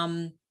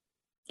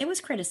 It was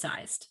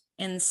criticized.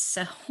 And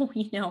so,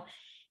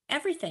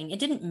 everything, it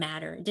didn't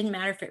matter. It didn't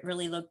matter if it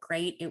really looked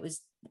great. It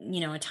was,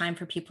 a time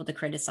for people to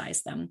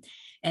criticize them.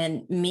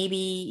 And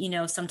maybe,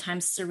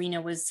 sometimes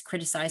Serena was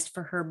criticized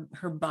for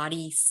her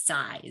body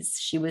size.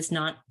 She was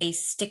not a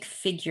stick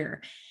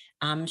figure.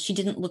 She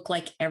didn't look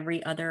like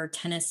every other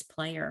tennis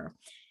player.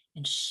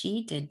 And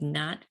she did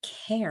not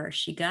care.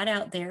 She got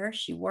out there,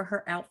 she wore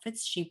her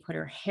outfits, she put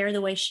her hair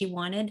the way she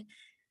wanted,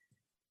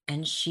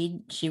 and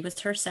she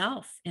was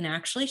herself. And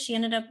actually, she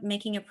ended up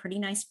making a pretty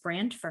nice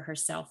brand for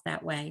herself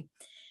that way,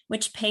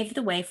 which paved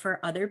the way for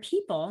other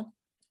people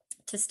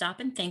to stop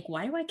and think,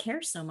 why do I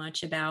care so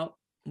much about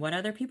what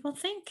other people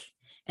think?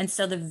 And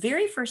so the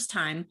very first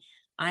time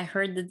I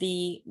heard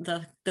the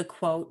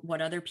quote,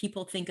 what other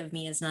people think of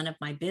me is none of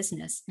my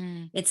business,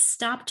 it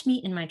stopped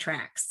me in my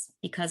tracks,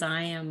 because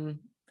I am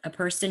a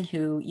person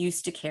who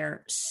used to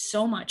care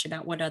so much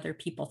about what other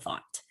people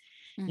thought.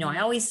 You know, I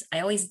always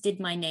did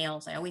my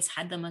nails. I always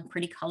had them a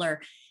pretty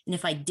color. And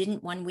if I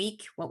didn't one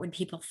week, what would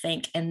people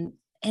think? And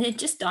it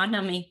just dawned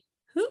on me,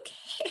 who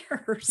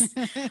cares?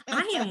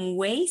 I am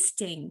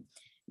wasting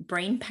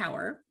brain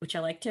power, which I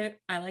like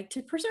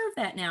to preserve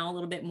that now a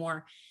little bit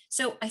more.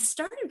 So I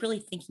started really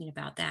thinking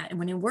about that. And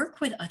when I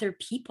work with other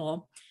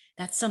people,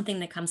 that's something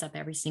that comes up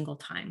every single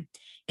time.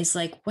 It's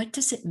like, what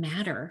does it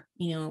matter,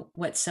 you know,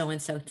 what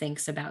so-and-so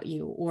thinks about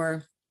you?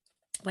 Or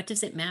what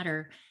does it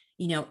matter,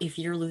 you know, if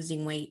you're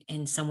losing weight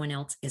and someone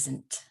else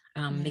isn't?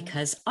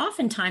 Because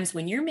oftentimes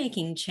when you're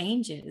making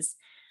changes,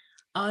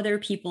 other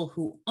people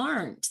who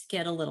aren't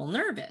get a little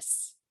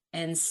nervous.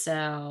 And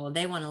so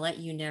they want to let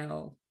you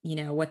know,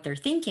 what they're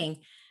thinking.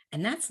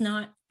 And that's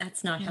not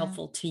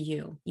helpful to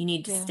you. You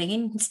need to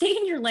stay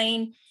in your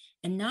lane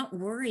and not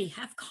worry.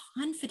 Have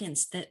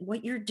confidence that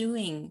what you're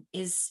doing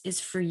is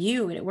for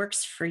you and it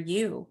works for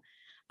you.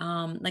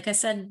 Like I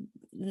said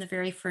in the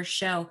very first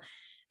show,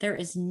 there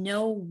is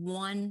no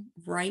one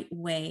right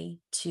way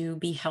to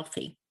be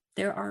healthy.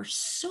 There are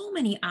so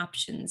many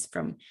options,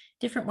 from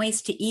different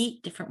ways to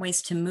eat, different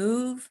ways to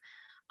move,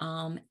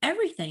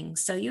 everything.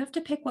 So you have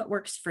to pick what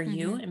works for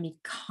you and be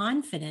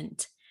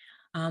confident.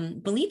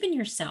 Believe in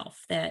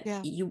yourself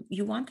that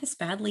you want this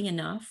badly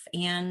enough.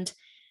 And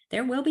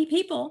there will be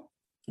people,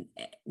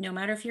 no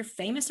matter if you're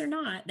famous or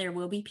not, there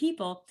will be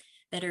people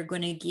that are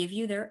going to give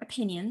you their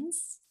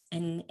opinions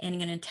and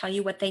going to tell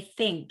you what they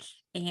think.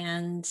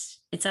 And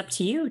it's up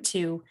to you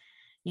to,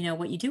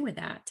 what you do with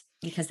that,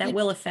 because that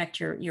will affect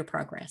your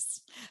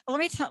progress. Let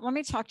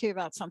me talk to you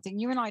about something.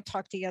 You and I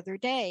talked the other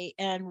day,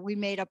 and we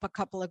made up a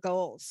couple of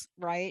goals,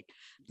 right?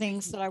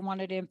 Things that I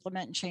wanted to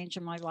implement and change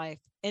in my life.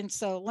 And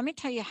so let me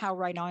tell you how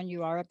right on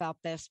you are about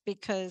this,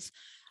 because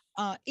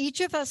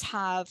each of us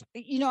have,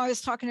 I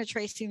was talking to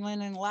Tracy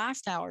Lynn in the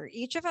last hour.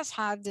 Each of us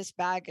have this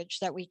baggage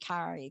that we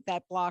carry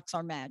that blocks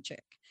our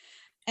magic,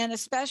 and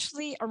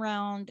especially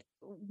around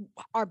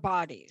our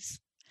bodies.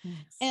 Yes.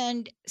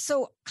 And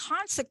so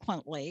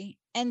consequently,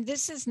 and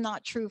this is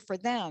not true for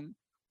them,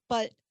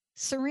 but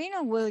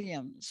Serena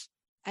Williams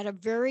at a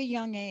very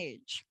young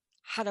age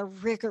had a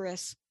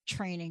rigorous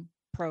training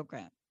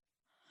program.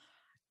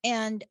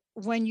 And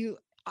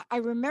I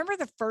remember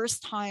the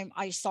first time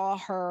I saw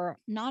her,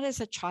 not as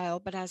a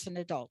child, but as an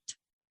adult.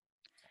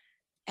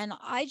 And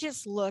I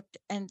just looked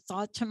and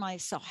thought to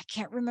myself, I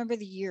can't remember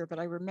the year, but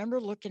I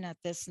remember looking at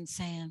this and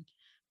saying,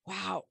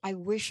 wow, I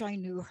wish I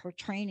knew her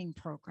training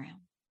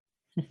program.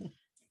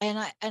 And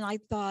I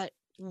thought,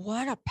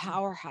 what a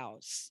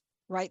powerhouse,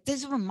 right?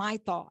 These were my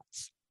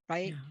thoughts,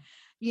 right?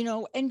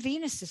 Yeah. And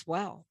Venus as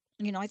well.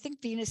 I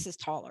think Venus is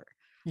taller.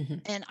 Mm-hmm.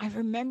 And I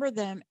remember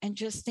them and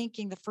just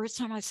thinking, the first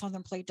time I saw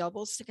them play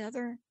doubles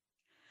together,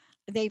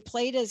 they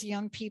played as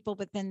young people,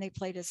 but then they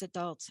played as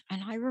adults.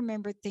 And I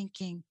remember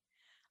thinking,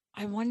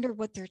 I wonder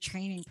what their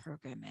training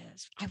program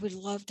is. I would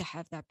love to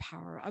have that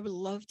power. I would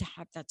love to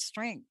have that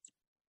strength.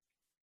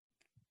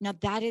 Now,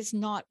 that is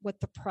not what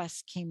the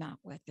press came out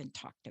with and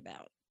talked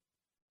about.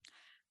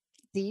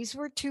 These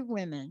were two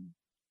women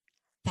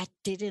that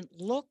didn't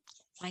look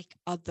like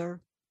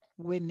other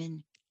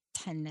women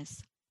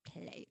tennis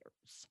players.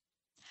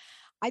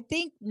 I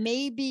think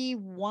maybe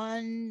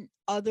one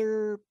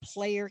other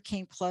player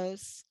came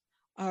close,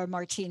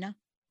 Martina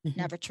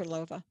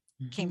Navratilova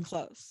came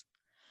close.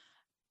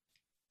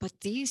 But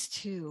these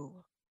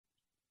two,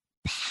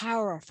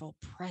 powerful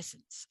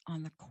presence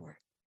on the court.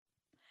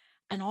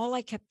 And all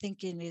I kept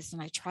thinking is,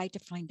 and I tried to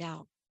find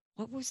out,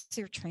 what was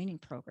their training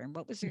program?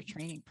 What was their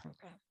training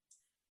program?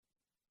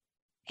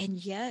 And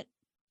yet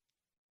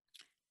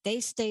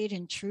they stayed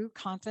in true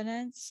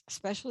confidence,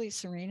 especially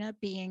Serena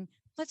being,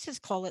 let's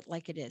just call it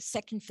like it is,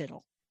 second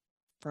fiddle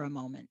for a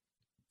moment.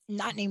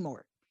 Not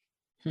anymore.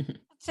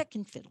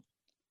 Second fiddle.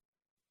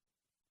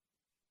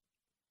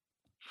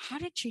 How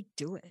did you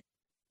do it?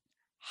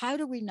 How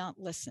do we not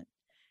listen?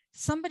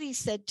 Somebody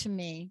said to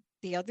me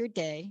the other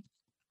day,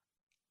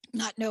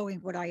 not knowing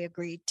what I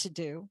agreed to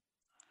do,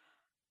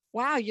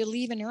 wow, you're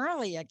leaving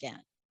early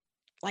again.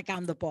 Like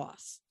I'm the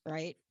boss,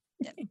 right?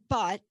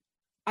 But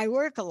I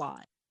work a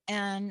lot,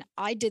 and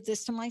I did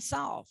this to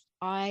myself.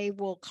 I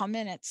will come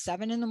in at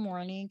 7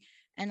 a.m.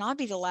 and I'll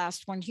be the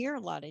last one here a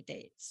lot of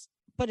days.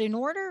 But in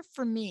order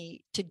for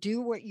me to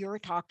do what you're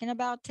talking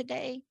about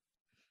today,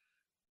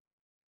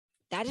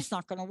 that is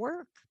not going to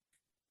work.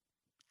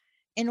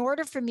 In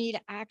order for me to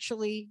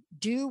actually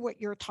do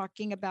what you're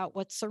talking about,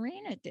 what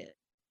Serena did,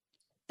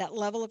 that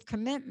level of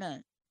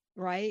commitment,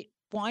 right?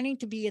 Wanting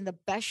to be in the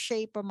best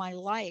shape of my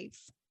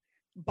life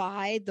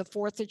by the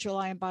 4th of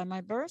July and by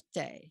my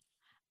birthday.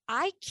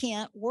 I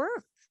can't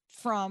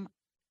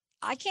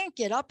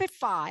get up at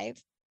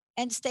 5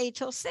 and stay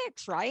till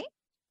 6, right?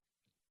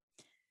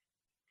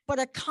 But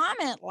a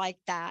comment like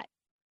that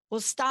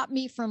will stop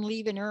me from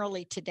leaving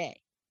early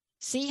today.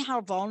 See how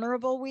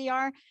vulnerable we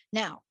are?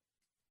 Now,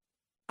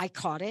 I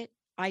caught it,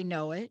 I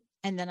know it,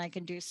 and then I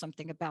can do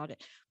something about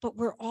it. But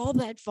we're all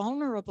that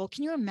vulnerable.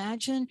 Can you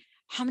imagine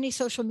how many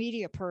social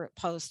media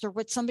posts, or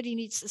what somebody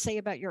needs to say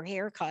about your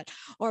haircut,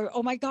 or,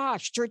 oh my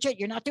gosh, Georgette,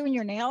 you're not doing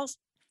your nails?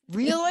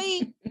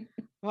 Really?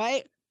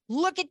 Right?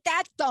 Look at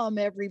that thumb,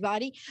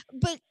 everybody.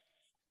 But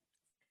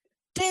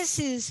this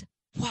is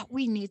what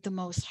we need the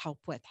most help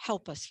with.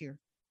 Help us here.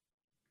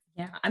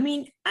 Yeah. I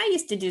mean, I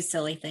used to do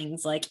silly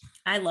things like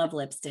I love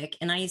lipstick,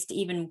 and I used to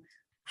even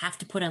have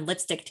to put on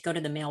lipstick to go to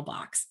the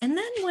mailbox. And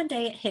then one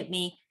day it hit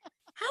me,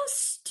 how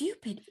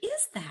stupid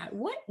is that?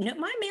 What? No,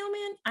 my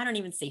mailman, I don't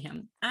even see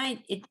him.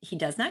 He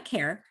does not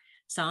care.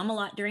 Saw him a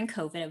lot during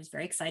COVID. I was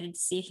very excited to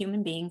see a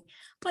human being.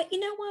 But you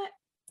know what?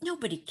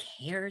 Nobody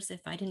cares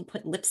if I didn't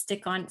put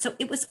lipstick on. So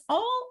it was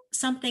all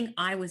something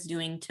I was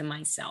doing to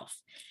myself.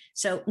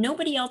 So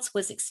nobody else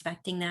was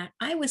expecting that.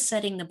 I was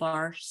setting the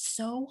bar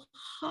so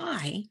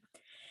high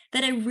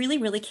that I really,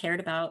 really cared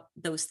about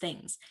those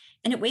things.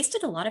 And it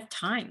wasted a lot of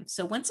time.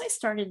 So once I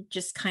started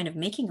just kind of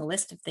making a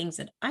list of things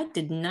that I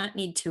did not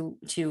need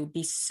to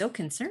be so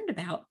concerned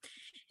about,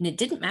 and it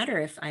didn't matter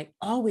if I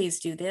always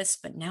do this,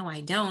 but now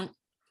I don't.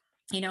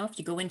 You know, if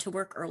you go into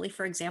work early,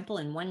 for example,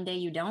 and one day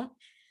you don't,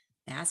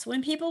 that's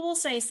when people will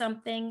say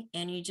something,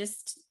 and you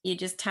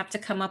just have to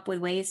come up with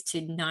ways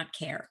to not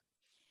care.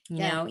 You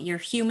know, you're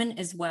human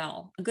as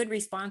well. A good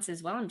response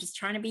is, well, I'm just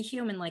trying to be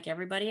human like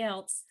everybody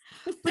else.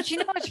 But you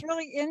know, what's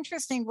really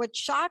interesting, what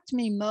shocked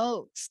me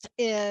most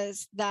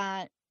is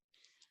that,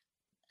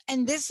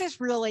 and this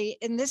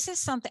is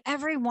something,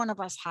 every one of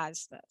us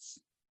has this,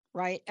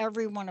 right?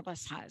 Every one of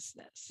us has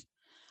this.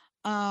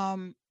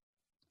 I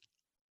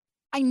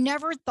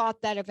never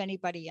thought that of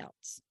anybody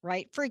else,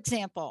 right? For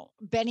example,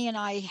 Benny and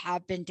I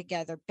have been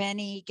together.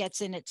 Benny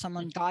gets in at some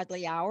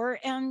ungodly hour,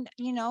 and,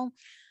 you know,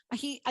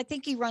 I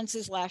think he runs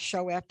his last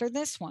show after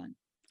this one,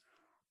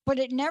 but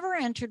it never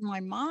entered my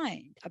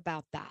mind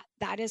about that.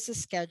 That is a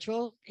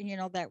schedule, you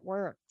know, that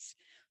works.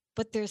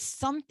 But there's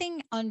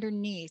something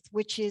underneath,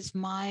 which is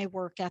my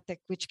work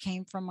ethic, which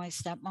came from my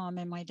stepmom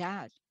and my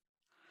dad.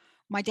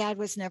 My dad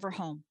was never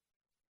home.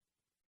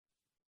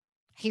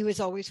 He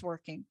was always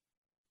working.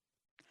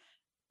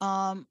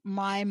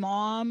 My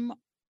mom,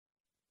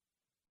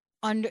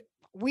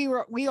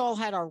 we all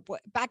had our,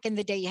 back in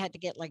the day, you had to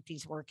get like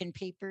these working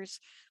papers.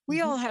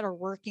 We all had our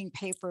working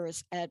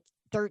papers at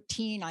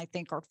 13, I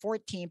think, or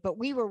 14, but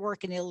we were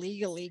working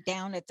illegally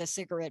down at the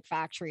cigarette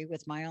factory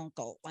with my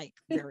uncle, like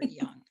very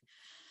young.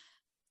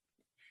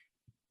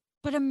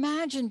 But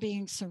imagine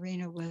being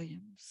Serena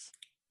Williams,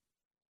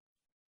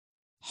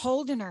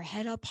 holding her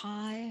head up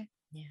high.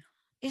 Yeah.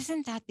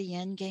 Isn't that the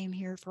end game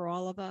here for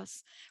all of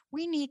us?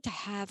 We need to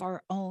have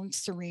our own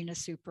Serena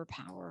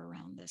superpower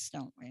around this,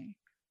 don't we?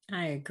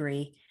 I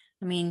agree.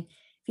 I mean,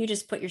 if you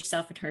just put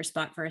yourself in her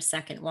spot for a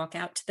second, walk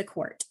out to the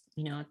court,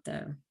 you know, at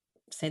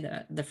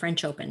the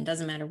French Open,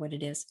 doesn't matter what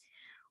it is,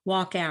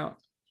 walk out,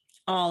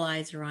 all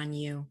eyes are on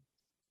you.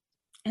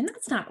 And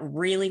that's not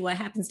really what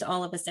happens to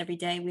all of us every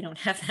day. We don't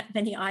have that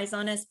many eyes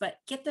on us, but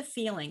get the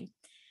feeling.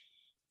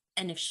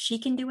 And if she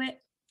can do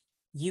it,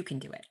 you can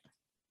do it.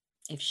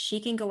 If she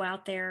can go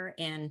out there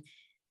and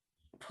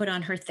put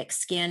on her thick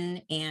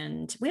skin,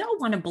 and we all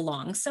want to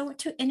belong. So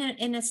in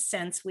a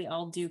sense, we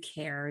all do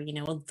care, you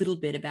know, a little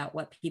bit about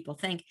what people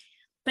think,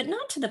 but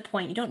not to the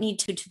point, you don't need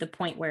to the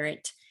point where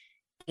it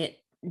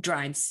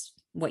drives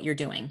what you're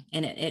doing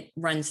and it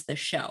runs the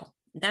show.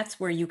 That's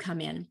where you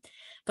come in.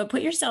 But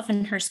put yourself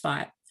in her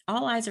spot.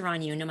 All eyes are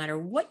on you, no matter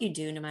what you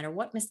do, no matter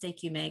what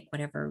mistake you make,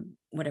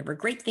 whatever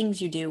great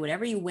things you do,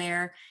 whatever you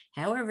wear,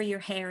 however your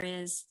hair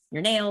is,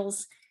 your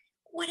nails,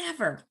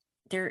 whatever,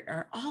 there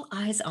are all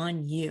eyes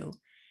on you.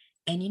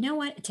 And you know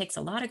what? It takes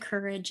a lot of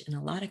courage and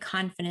a lot of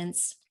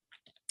confidence.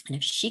 And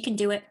if she can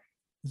do it,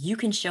 you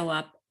can show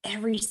up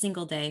every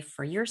single day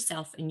for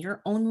yourself in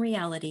your own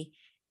reality,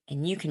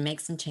 and you can make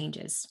some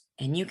changes,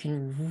 and you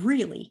can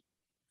really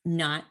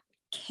not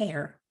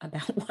care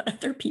about what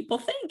other people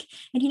think.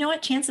 And you know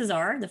what? Chances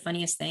are, the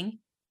funniest thing,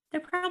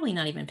 they're probably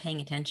not even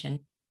paying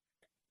attention.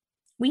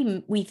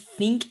 We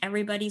think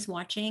everybody's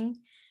watching.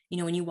 You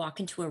know, when you walk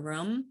into a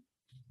room,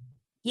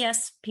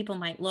 yes, people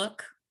might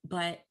look,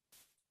 but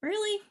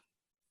really,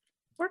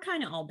 we're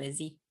kind of all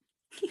busy.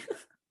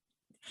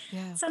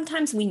 Yeah.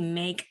 Sometimes we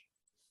make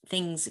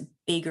things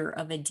bigger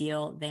of a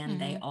deal than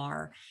they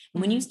are.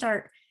 And when you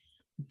start,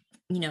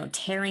 you know,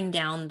 tearing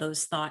down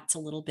those thoughts a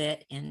little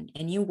bit, and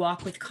you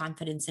walk with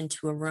confidence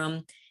into a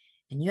room,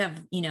 and you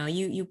have, you know,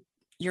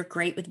 you're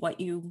great with what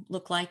you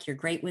look like, you're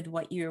great with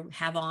what you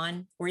have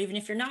on, or even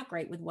if you're not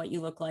great with what you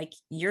look like,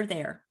 you're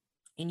there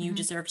and you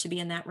deserve to be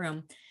in that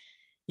room.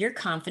 Your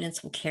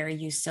confidence will carry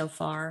you so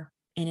far,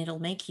 and it'll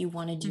make you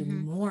want to do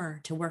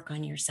more to work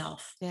on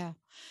yourself. Yeah.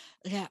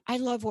 Yeah. I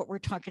love what we're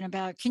talking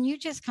about. Can you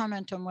just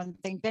comment on one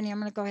thing? Benny, I'm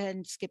going to go ahead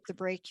and skip the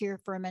break here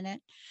for a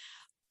minute.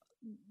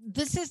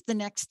 This is the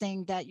next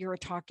thing that you're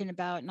talking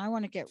about, and I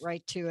want to get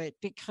right to it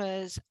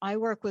because I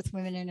work with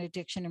women in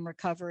addiction and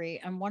recovery.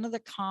 And one of the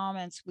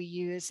comments we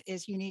use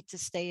is you need to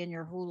stay in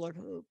your hula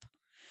hoop.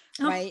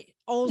 Right?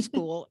 Old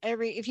school.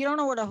 If you don't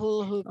know what a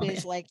hula hoop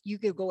is, like, you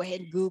could go ahead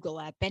and Google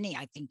that. Benny,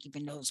 I think,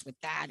 even knows what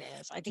that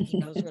is. I think he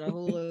knows what a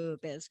hula hoop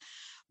is.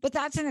 But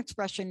that's an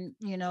expression,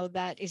 you know,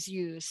 that is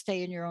used,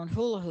 stay in your own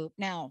hula hoop.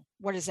 Now,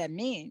 what does that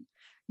mean?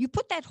 You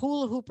put that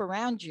hula hoop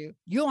around you,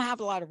 you don't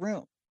have a lot of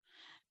room.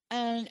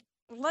 And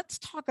let's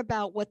talk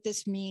about what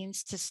this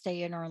means to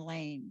stay in our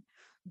lane,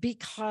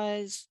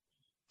 because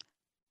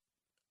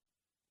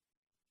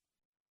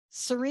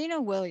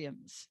Serena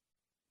Williams,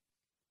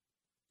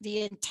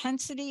 the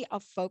intensity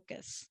of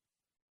focus,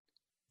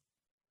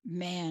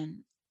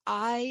 man,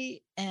 I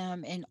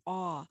am in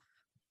awe.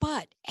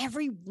 But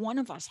every one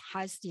of us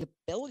has the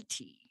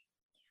ability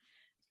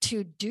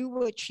to do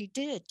what she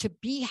did, to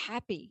be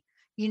happy,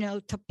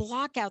 to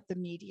block out the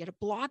media, to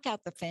block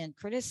out the fan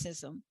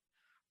criticism.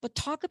 But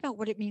talk about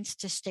what it means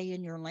to stay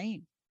in your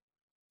lane.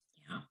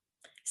 Yeah.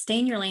 Stay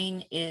in your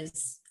lane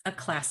is a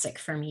classic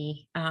for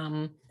me.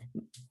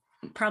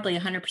 Probably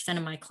 100%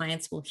 of my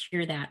clients will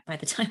hear that by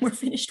the time we're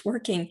finished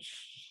working.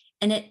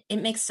 And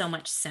it makes so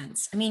much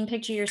sense. I mean,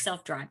 picture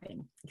yourself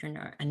driving. You're in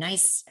a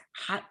nice,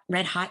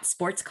 red hot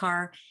sports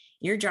car.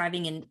 You're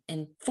driving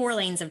in 4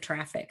 lanes of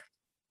traffic.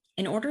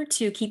 In order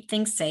to keep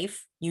things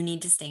safe, you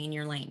need to stay in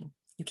your lane.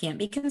 You can't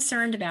be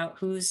concerned about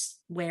who's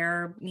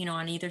where,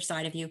 on either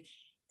side of you.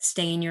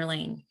 Stay in your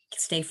lane.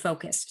 Stay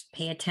focused.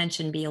 Pay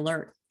attention. Be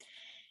alert.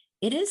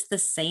 It is the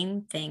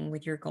same thing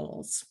with your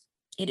goals.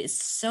 It is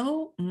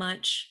so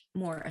much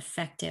more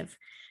effective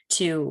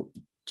to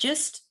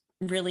just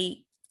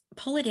really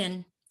pull it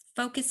in,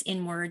 focus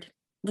inward,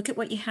 look at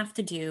what you have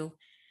to do,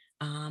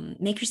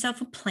 make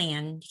yourself a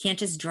plan. You can't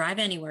just drive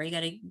anywhere.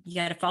 You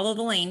gotta follow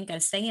the lane, gotta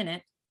stay in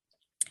it.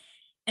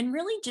 And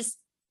really just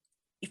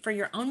for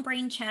your own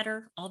brain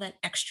chatter, all that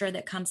extra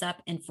that comes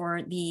up, and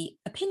for the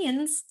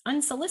opinions,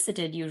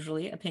 unsolicited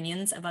usually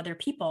opinions of other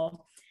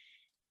people,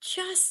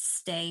 just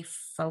stay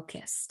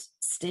focused.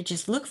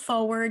 Just look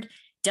forward.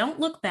 Don't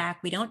look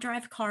back. We don't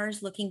drive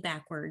cars looking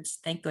backwards.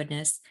 Thank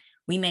goodness.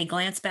 We may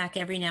glance back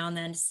every now and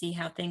then to see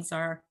how things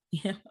are,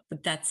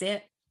 but that's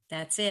it.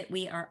 That's it.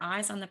 Our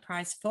eyes on the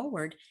prize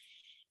forward.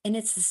 And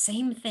it's the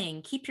same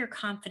thing. Keep your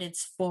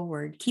confidence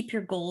forward. Keep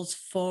your goals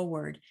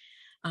forward.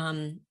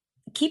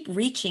 Keep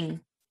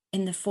reaching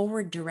in the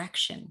forward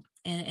direction.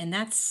 And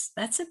that's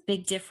a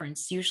big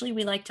difference. Usually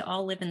we like to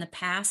all live in the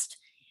past.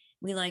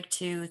 We like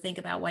to think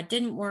about what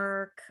didn't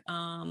work,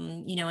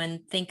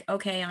 and think,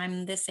 okay,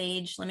 I'm this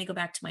age. Let me go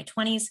back to my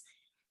 20s.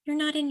 You're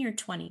not in your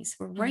 20s.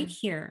 We're right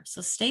here.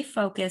 So stay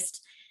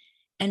focused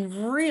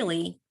and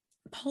really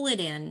pull it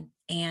in,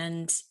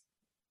 and,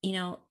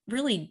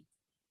 really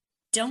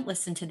don't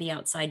listen to the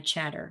outside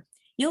chatter.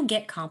 You'll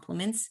get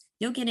compliments,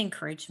 you'll get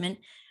encouragement,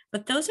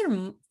 but those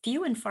are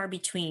few and far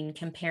between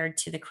compared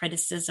to the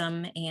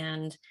criticism.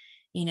 And,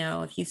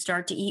 if you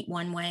start to eat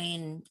one way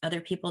and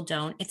other people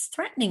don't, it's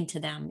threatening to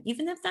them,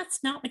 even if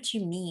that's not what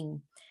you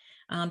mean.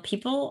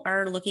 People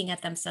are looking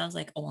at themselves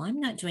like, oh, I'm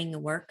not doing the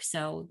work,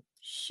 so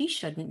she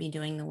shouldn't be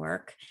doing the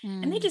work.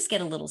 And they just get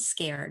a little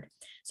scared.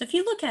 So if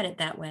you look at it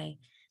that way,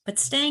 but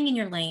staying in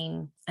your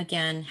lane,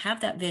 again,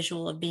 have that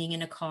visual of being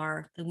in a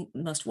car, the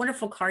most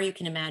wonderful car you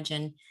can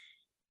imagine,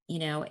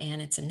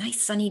 and it's a nice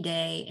sunny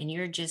day and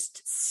you're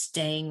just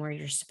staying where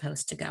you're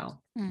supposed to go.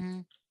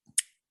 It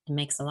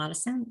makes a lot of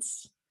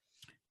sense.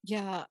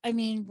 Yeah. I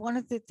mean, one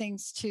of the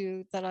things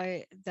too that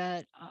I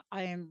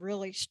am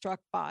really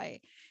struck by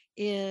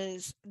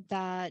is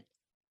that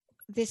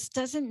this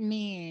doesn't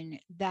mean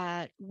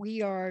that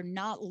we are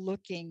not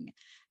looking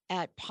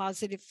at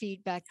positive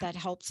feedback that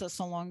helps us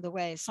along the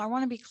way. So I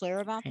want to be clear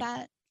about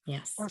that.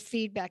 Yes. Or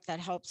feedback that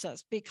helps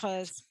us,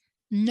 because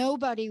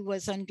nobody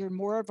was under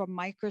more of a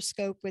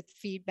microscope with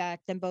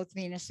feedback than both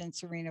Venus and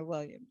Serena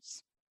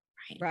Williams.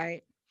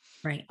 Right.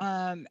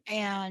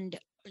 And,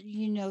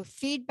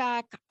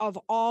 feedback of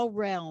all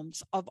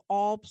realms, of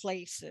all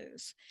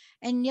places.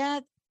 And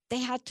yet they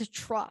had to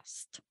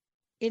trust.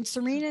 In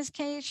Serena's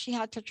case, she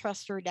had to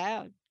trust her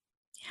dad.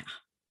 Yeah,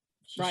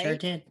 she sure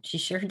did. She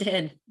sure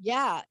did.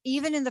 Yeah,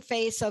 even in the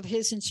face of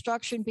his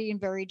instruction being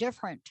very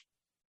different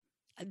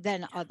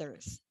than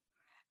others.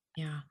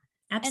 Yeah,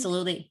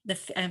 absolutely.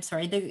 I'm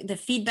sorry, the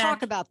feedback.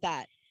 Talk about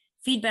that.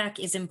 Feedback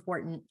is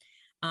important.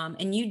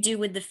 And you do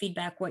with the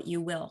feedback what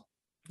you will.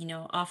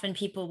 Often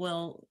people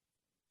will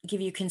give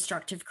you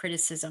constructive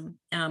criticism,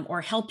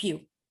 or help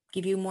you,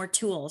 give you more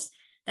tools.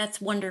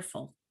 That's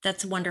wonderful.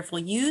 That's wonderful.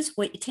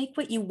 Take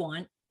what you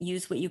want,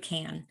 use what you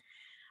can.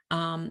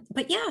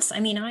 But yes,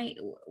 I mean,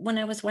 when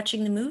I was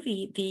watching the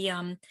movie,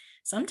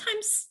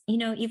 sometimes,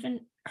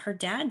 even her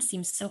dad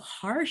seems so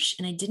harsh,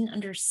 and I didn't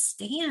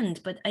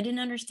understand, but I didn't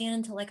understand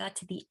until I got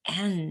to the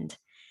end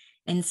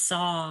and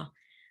saw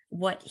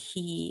what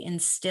he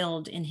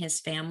instilled in his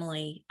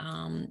family,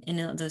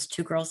 in those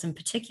 2 girls in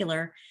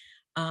particular.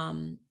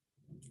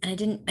 And I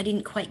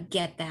didn't quite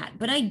get that,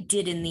 but I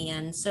did in the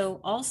end.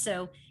 So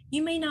also,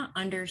 you may not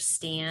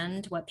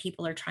understand what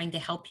people are trying to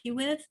help you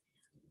with.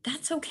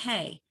 That's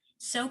okay.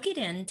 Soak it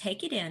in,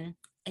 take it in,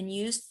 and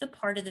use the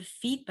part of the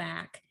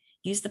feedback,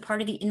 use the part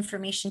of the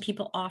information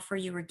people offer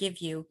you or give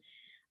you,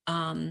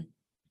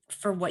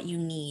 for what you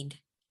need.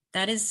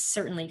 That is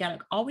certainly, you got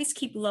to always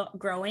keep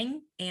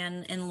growing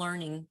and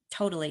learning.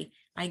 Totally.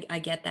 I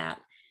get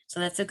that. So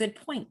that's a good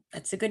point.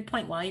 That's a good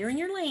point. While you're in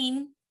your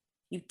lane,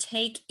 you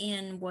take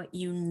in what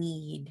you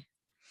need.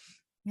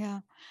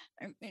 Yeah.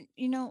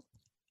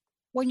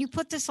 when you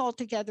put this all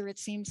together, it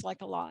seems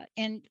like a lot.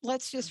 And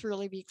let's just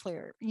really be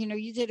clear.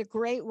 You did a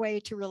great way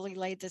to really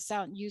lay this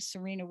out and use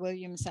Serena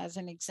Williams as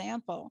an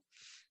example,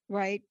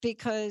 right?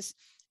 Because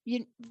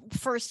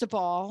first of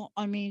all,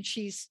 I mean,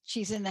 she's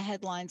in the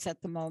headlines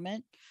at the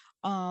moment.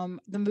 The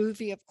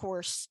movie, of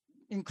course,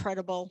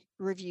 incredible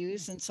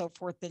reviews and so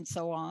forth and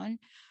so on.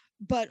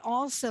 But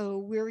also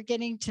we're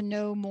getting to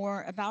know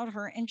more about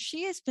her. And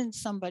she has been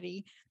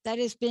somebody that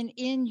has been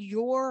in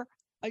your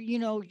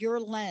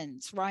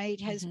lens, right?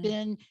 Has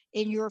been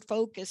in your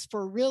focus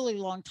for a really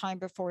long time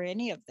before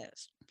any of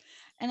this.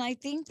 And I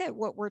think that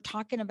what we're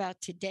talking about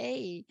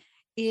today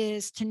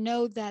is to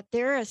know that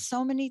there are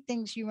so many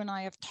things you and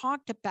I have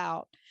talked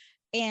about.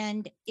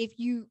 And if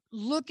you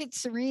look at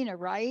Serena,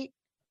 right?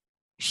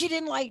 She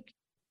didn't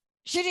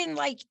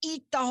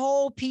eat the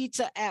whole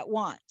pizza at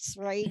once,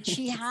 right?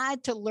 She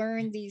had to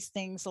learn these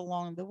things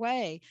along the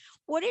way.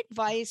 What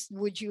advice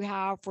would you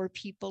have for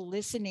people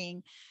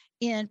listening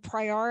in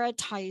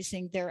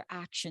prioritizing their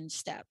action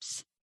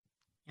steps?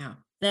 Yeah,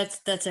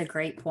 that's a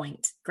great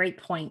point. Great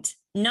point.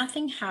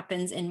 Nothing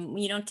happens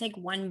and you don't take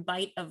one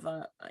bite of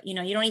you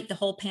don't eat the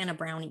whole pan of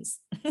brownies.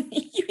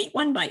 You eat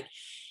one bite.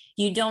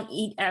 You don't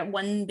eat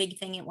one big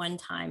thing at one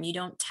time. You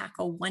don't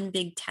tackle one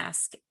big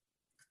task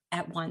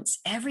at once.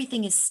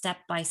 Everything is step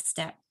by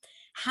step.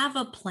 Have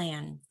a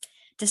plan.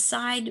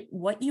 Decide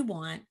what you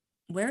want,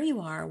 where you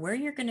are, where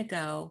you're going to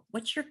go,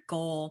 what's your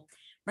goal.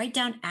 Write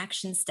down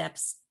action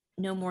steps.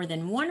 No more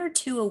than 1 or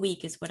 2 a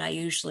week is what I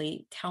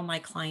usually tell my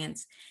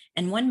clients.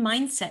 And one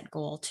mindset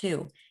goal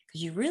too,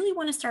 because you really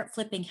want to start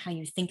flipping how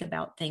you think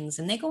about things,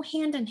 and they go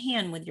hand in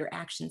hand with your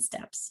action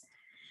steps.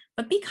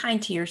 But be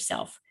kind to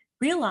yourself.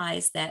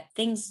 Realize that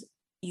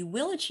you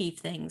will achieve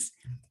things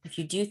if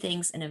you do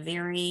things in a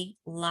very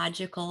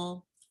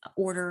logical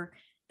order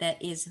that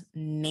is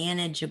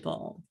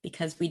manageable,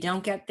 because we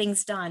don't get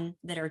things done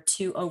that are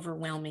too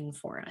overwhelming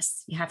for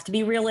us. You have to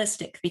be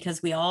realistic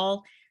because we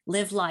all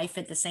live life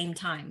at the same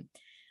time.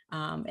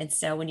 And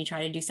so when you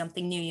try to do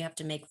something new, you have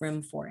to make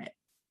room for it.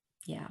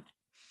 Yeah.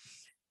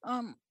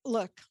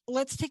 Look,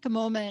 let's take a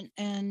moment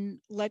and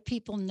let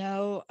people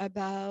know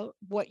about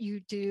what you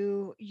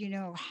do,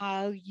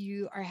 how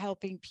you are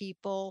helping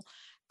people,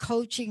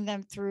 coaching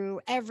them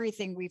through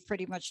everything we've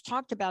pretty much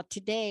talked about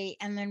today,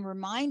 and then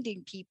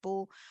reminding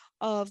people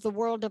of the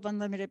world of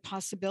unlimited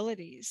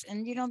possibilities.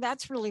 And,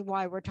 that's really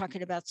why we're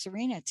talking about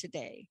Serena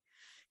today,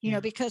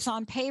 because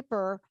on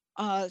paper,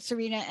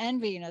 Serena and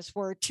Venus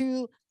were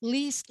two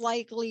least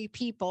likely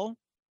people,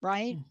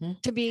 right,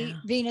 to be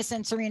Venus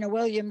and Serena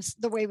Williams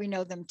the way we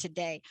know them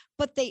today,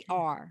 but they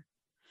are.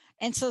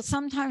 And so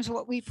sometimes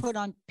what we put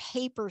on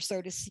paper,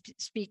 so to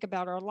speak,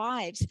 about our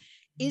lives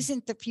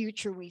isn't the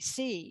future we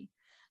see.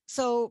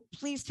 So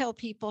please tell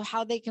people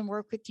how they can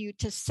work with you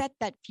to set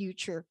that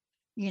future,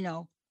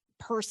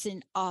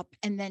 person up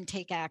and then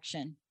take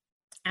action.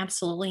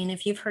 Absolutely. And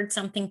if you've heard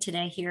something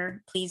today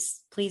here,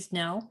 please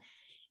know,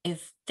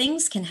 if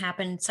things can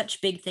happen, such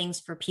big things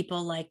for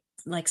people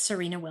like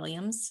Serena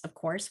Williams, of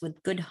course,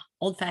 with good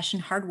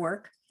old-fashioned hard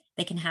work,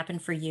 they can happen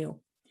for you.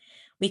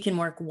 We can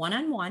work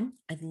one-on-one.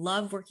 I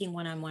love working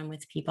one-on-one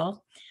with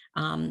people.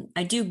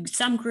 I do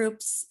some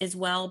groups as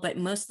well, but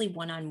mostly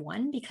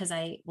one-on-one, because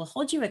I will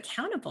hold you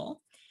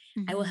accountable.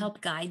 I will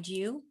help guide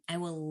you. I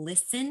will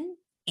listen.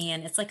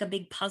 And it's like a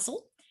big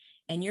puzzle.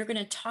 And you're going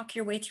to talk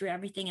your way through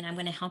everything. And I'm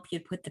going to help you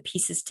put the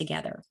pieces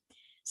together.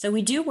 So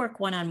we do work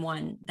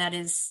one-on-one. That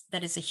is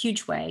a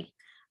huge way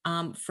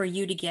for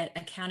you to get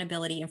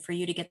accountability and for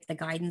you to get the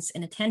guidance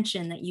and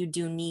attention that you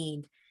do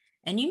need.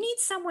 And you need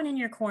someone in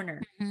your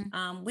corner.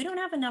 We don't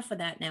have enough of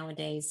that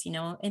nowadays,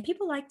 and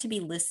people like to be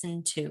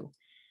listened to.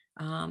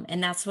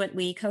 And that's what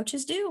we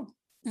coaches do.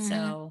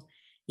 So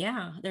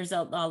yeah, there's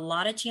a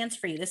lot of chance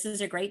for you. This is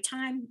a great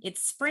time.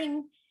 It's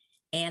spring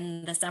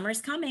and the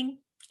summer's coming,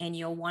 and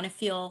you'll want to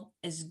feel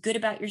as good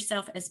about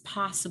yourself as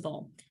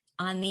possible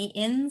on the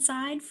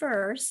inside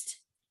first,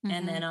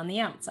 and then on the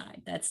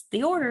outside. That's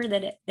the order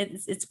that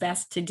it's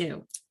best to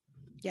do.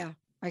 Yeah,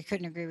 I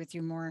couldn't agree with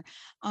you more.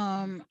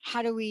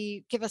 How do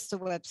we give us the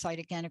website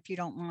again, if you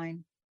don't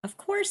mind? Of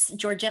course,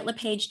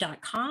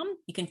 GeorgetteLePage.com.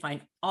 You can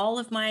find all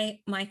of my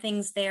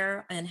things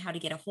there, and how to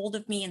get a hold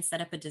of me and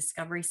set up a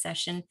discovery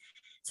session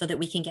so that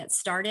we can get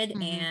started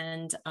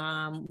and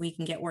we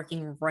can get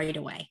working right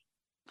away.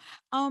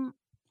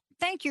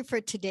 Thank you for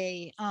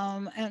today.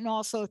 And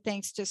also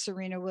thanks to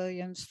Serena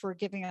Williams for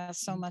giving us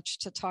so much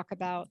to talk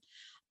about.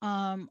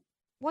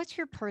 What's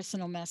your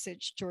personal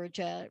message,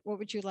 Georgette? What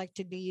would you like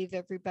to leave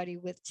everybody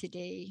with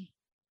today?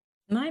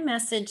 My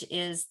message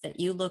is that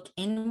you look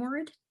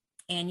inward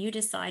and you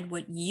decide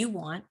what you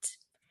want,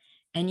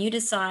 and you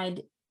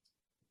decide,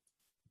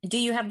 do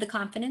you have the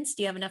confidence?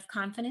 Do you have enough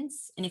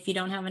confidence? And if you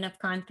don't have enough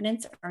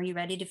confidence, are you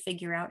ready to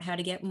figure out how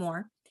to get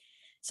more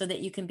so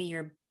that you can be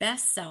your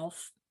best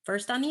self,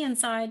 first on the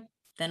inside,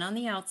 then on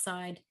the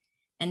outside,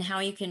 and how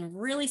you can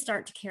really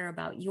start to care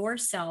about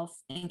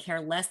yourself and care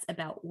less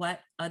about what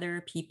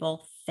other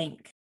people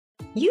think.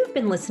 You've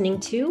been listening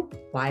to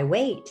Why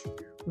Wait?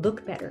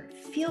 Look better,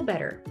 feel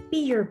better, be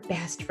your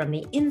best from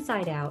the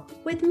inside out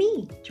with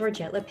me,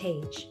 Georgette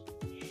LePage.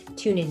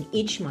 Tune in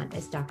each month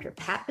as Dr.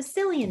 Pat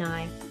Baccili and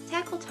I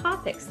tackle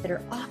topics that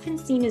are often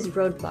seen as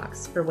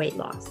roadblocks for weight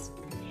loss.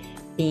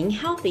 Being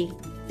healthy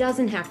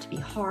doesn't have to be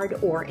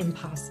hard or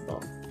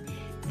impossible.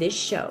 This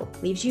show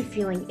leaves you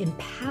feeling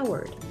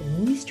empowered with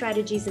new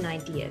strategies and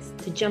ideas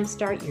to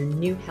jumpstart your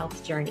new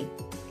health journey.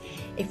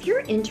 If you're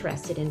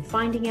interested in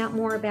finding out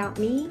more about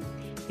me,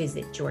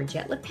 visit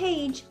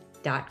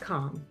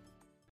GeorgetteLePage.com.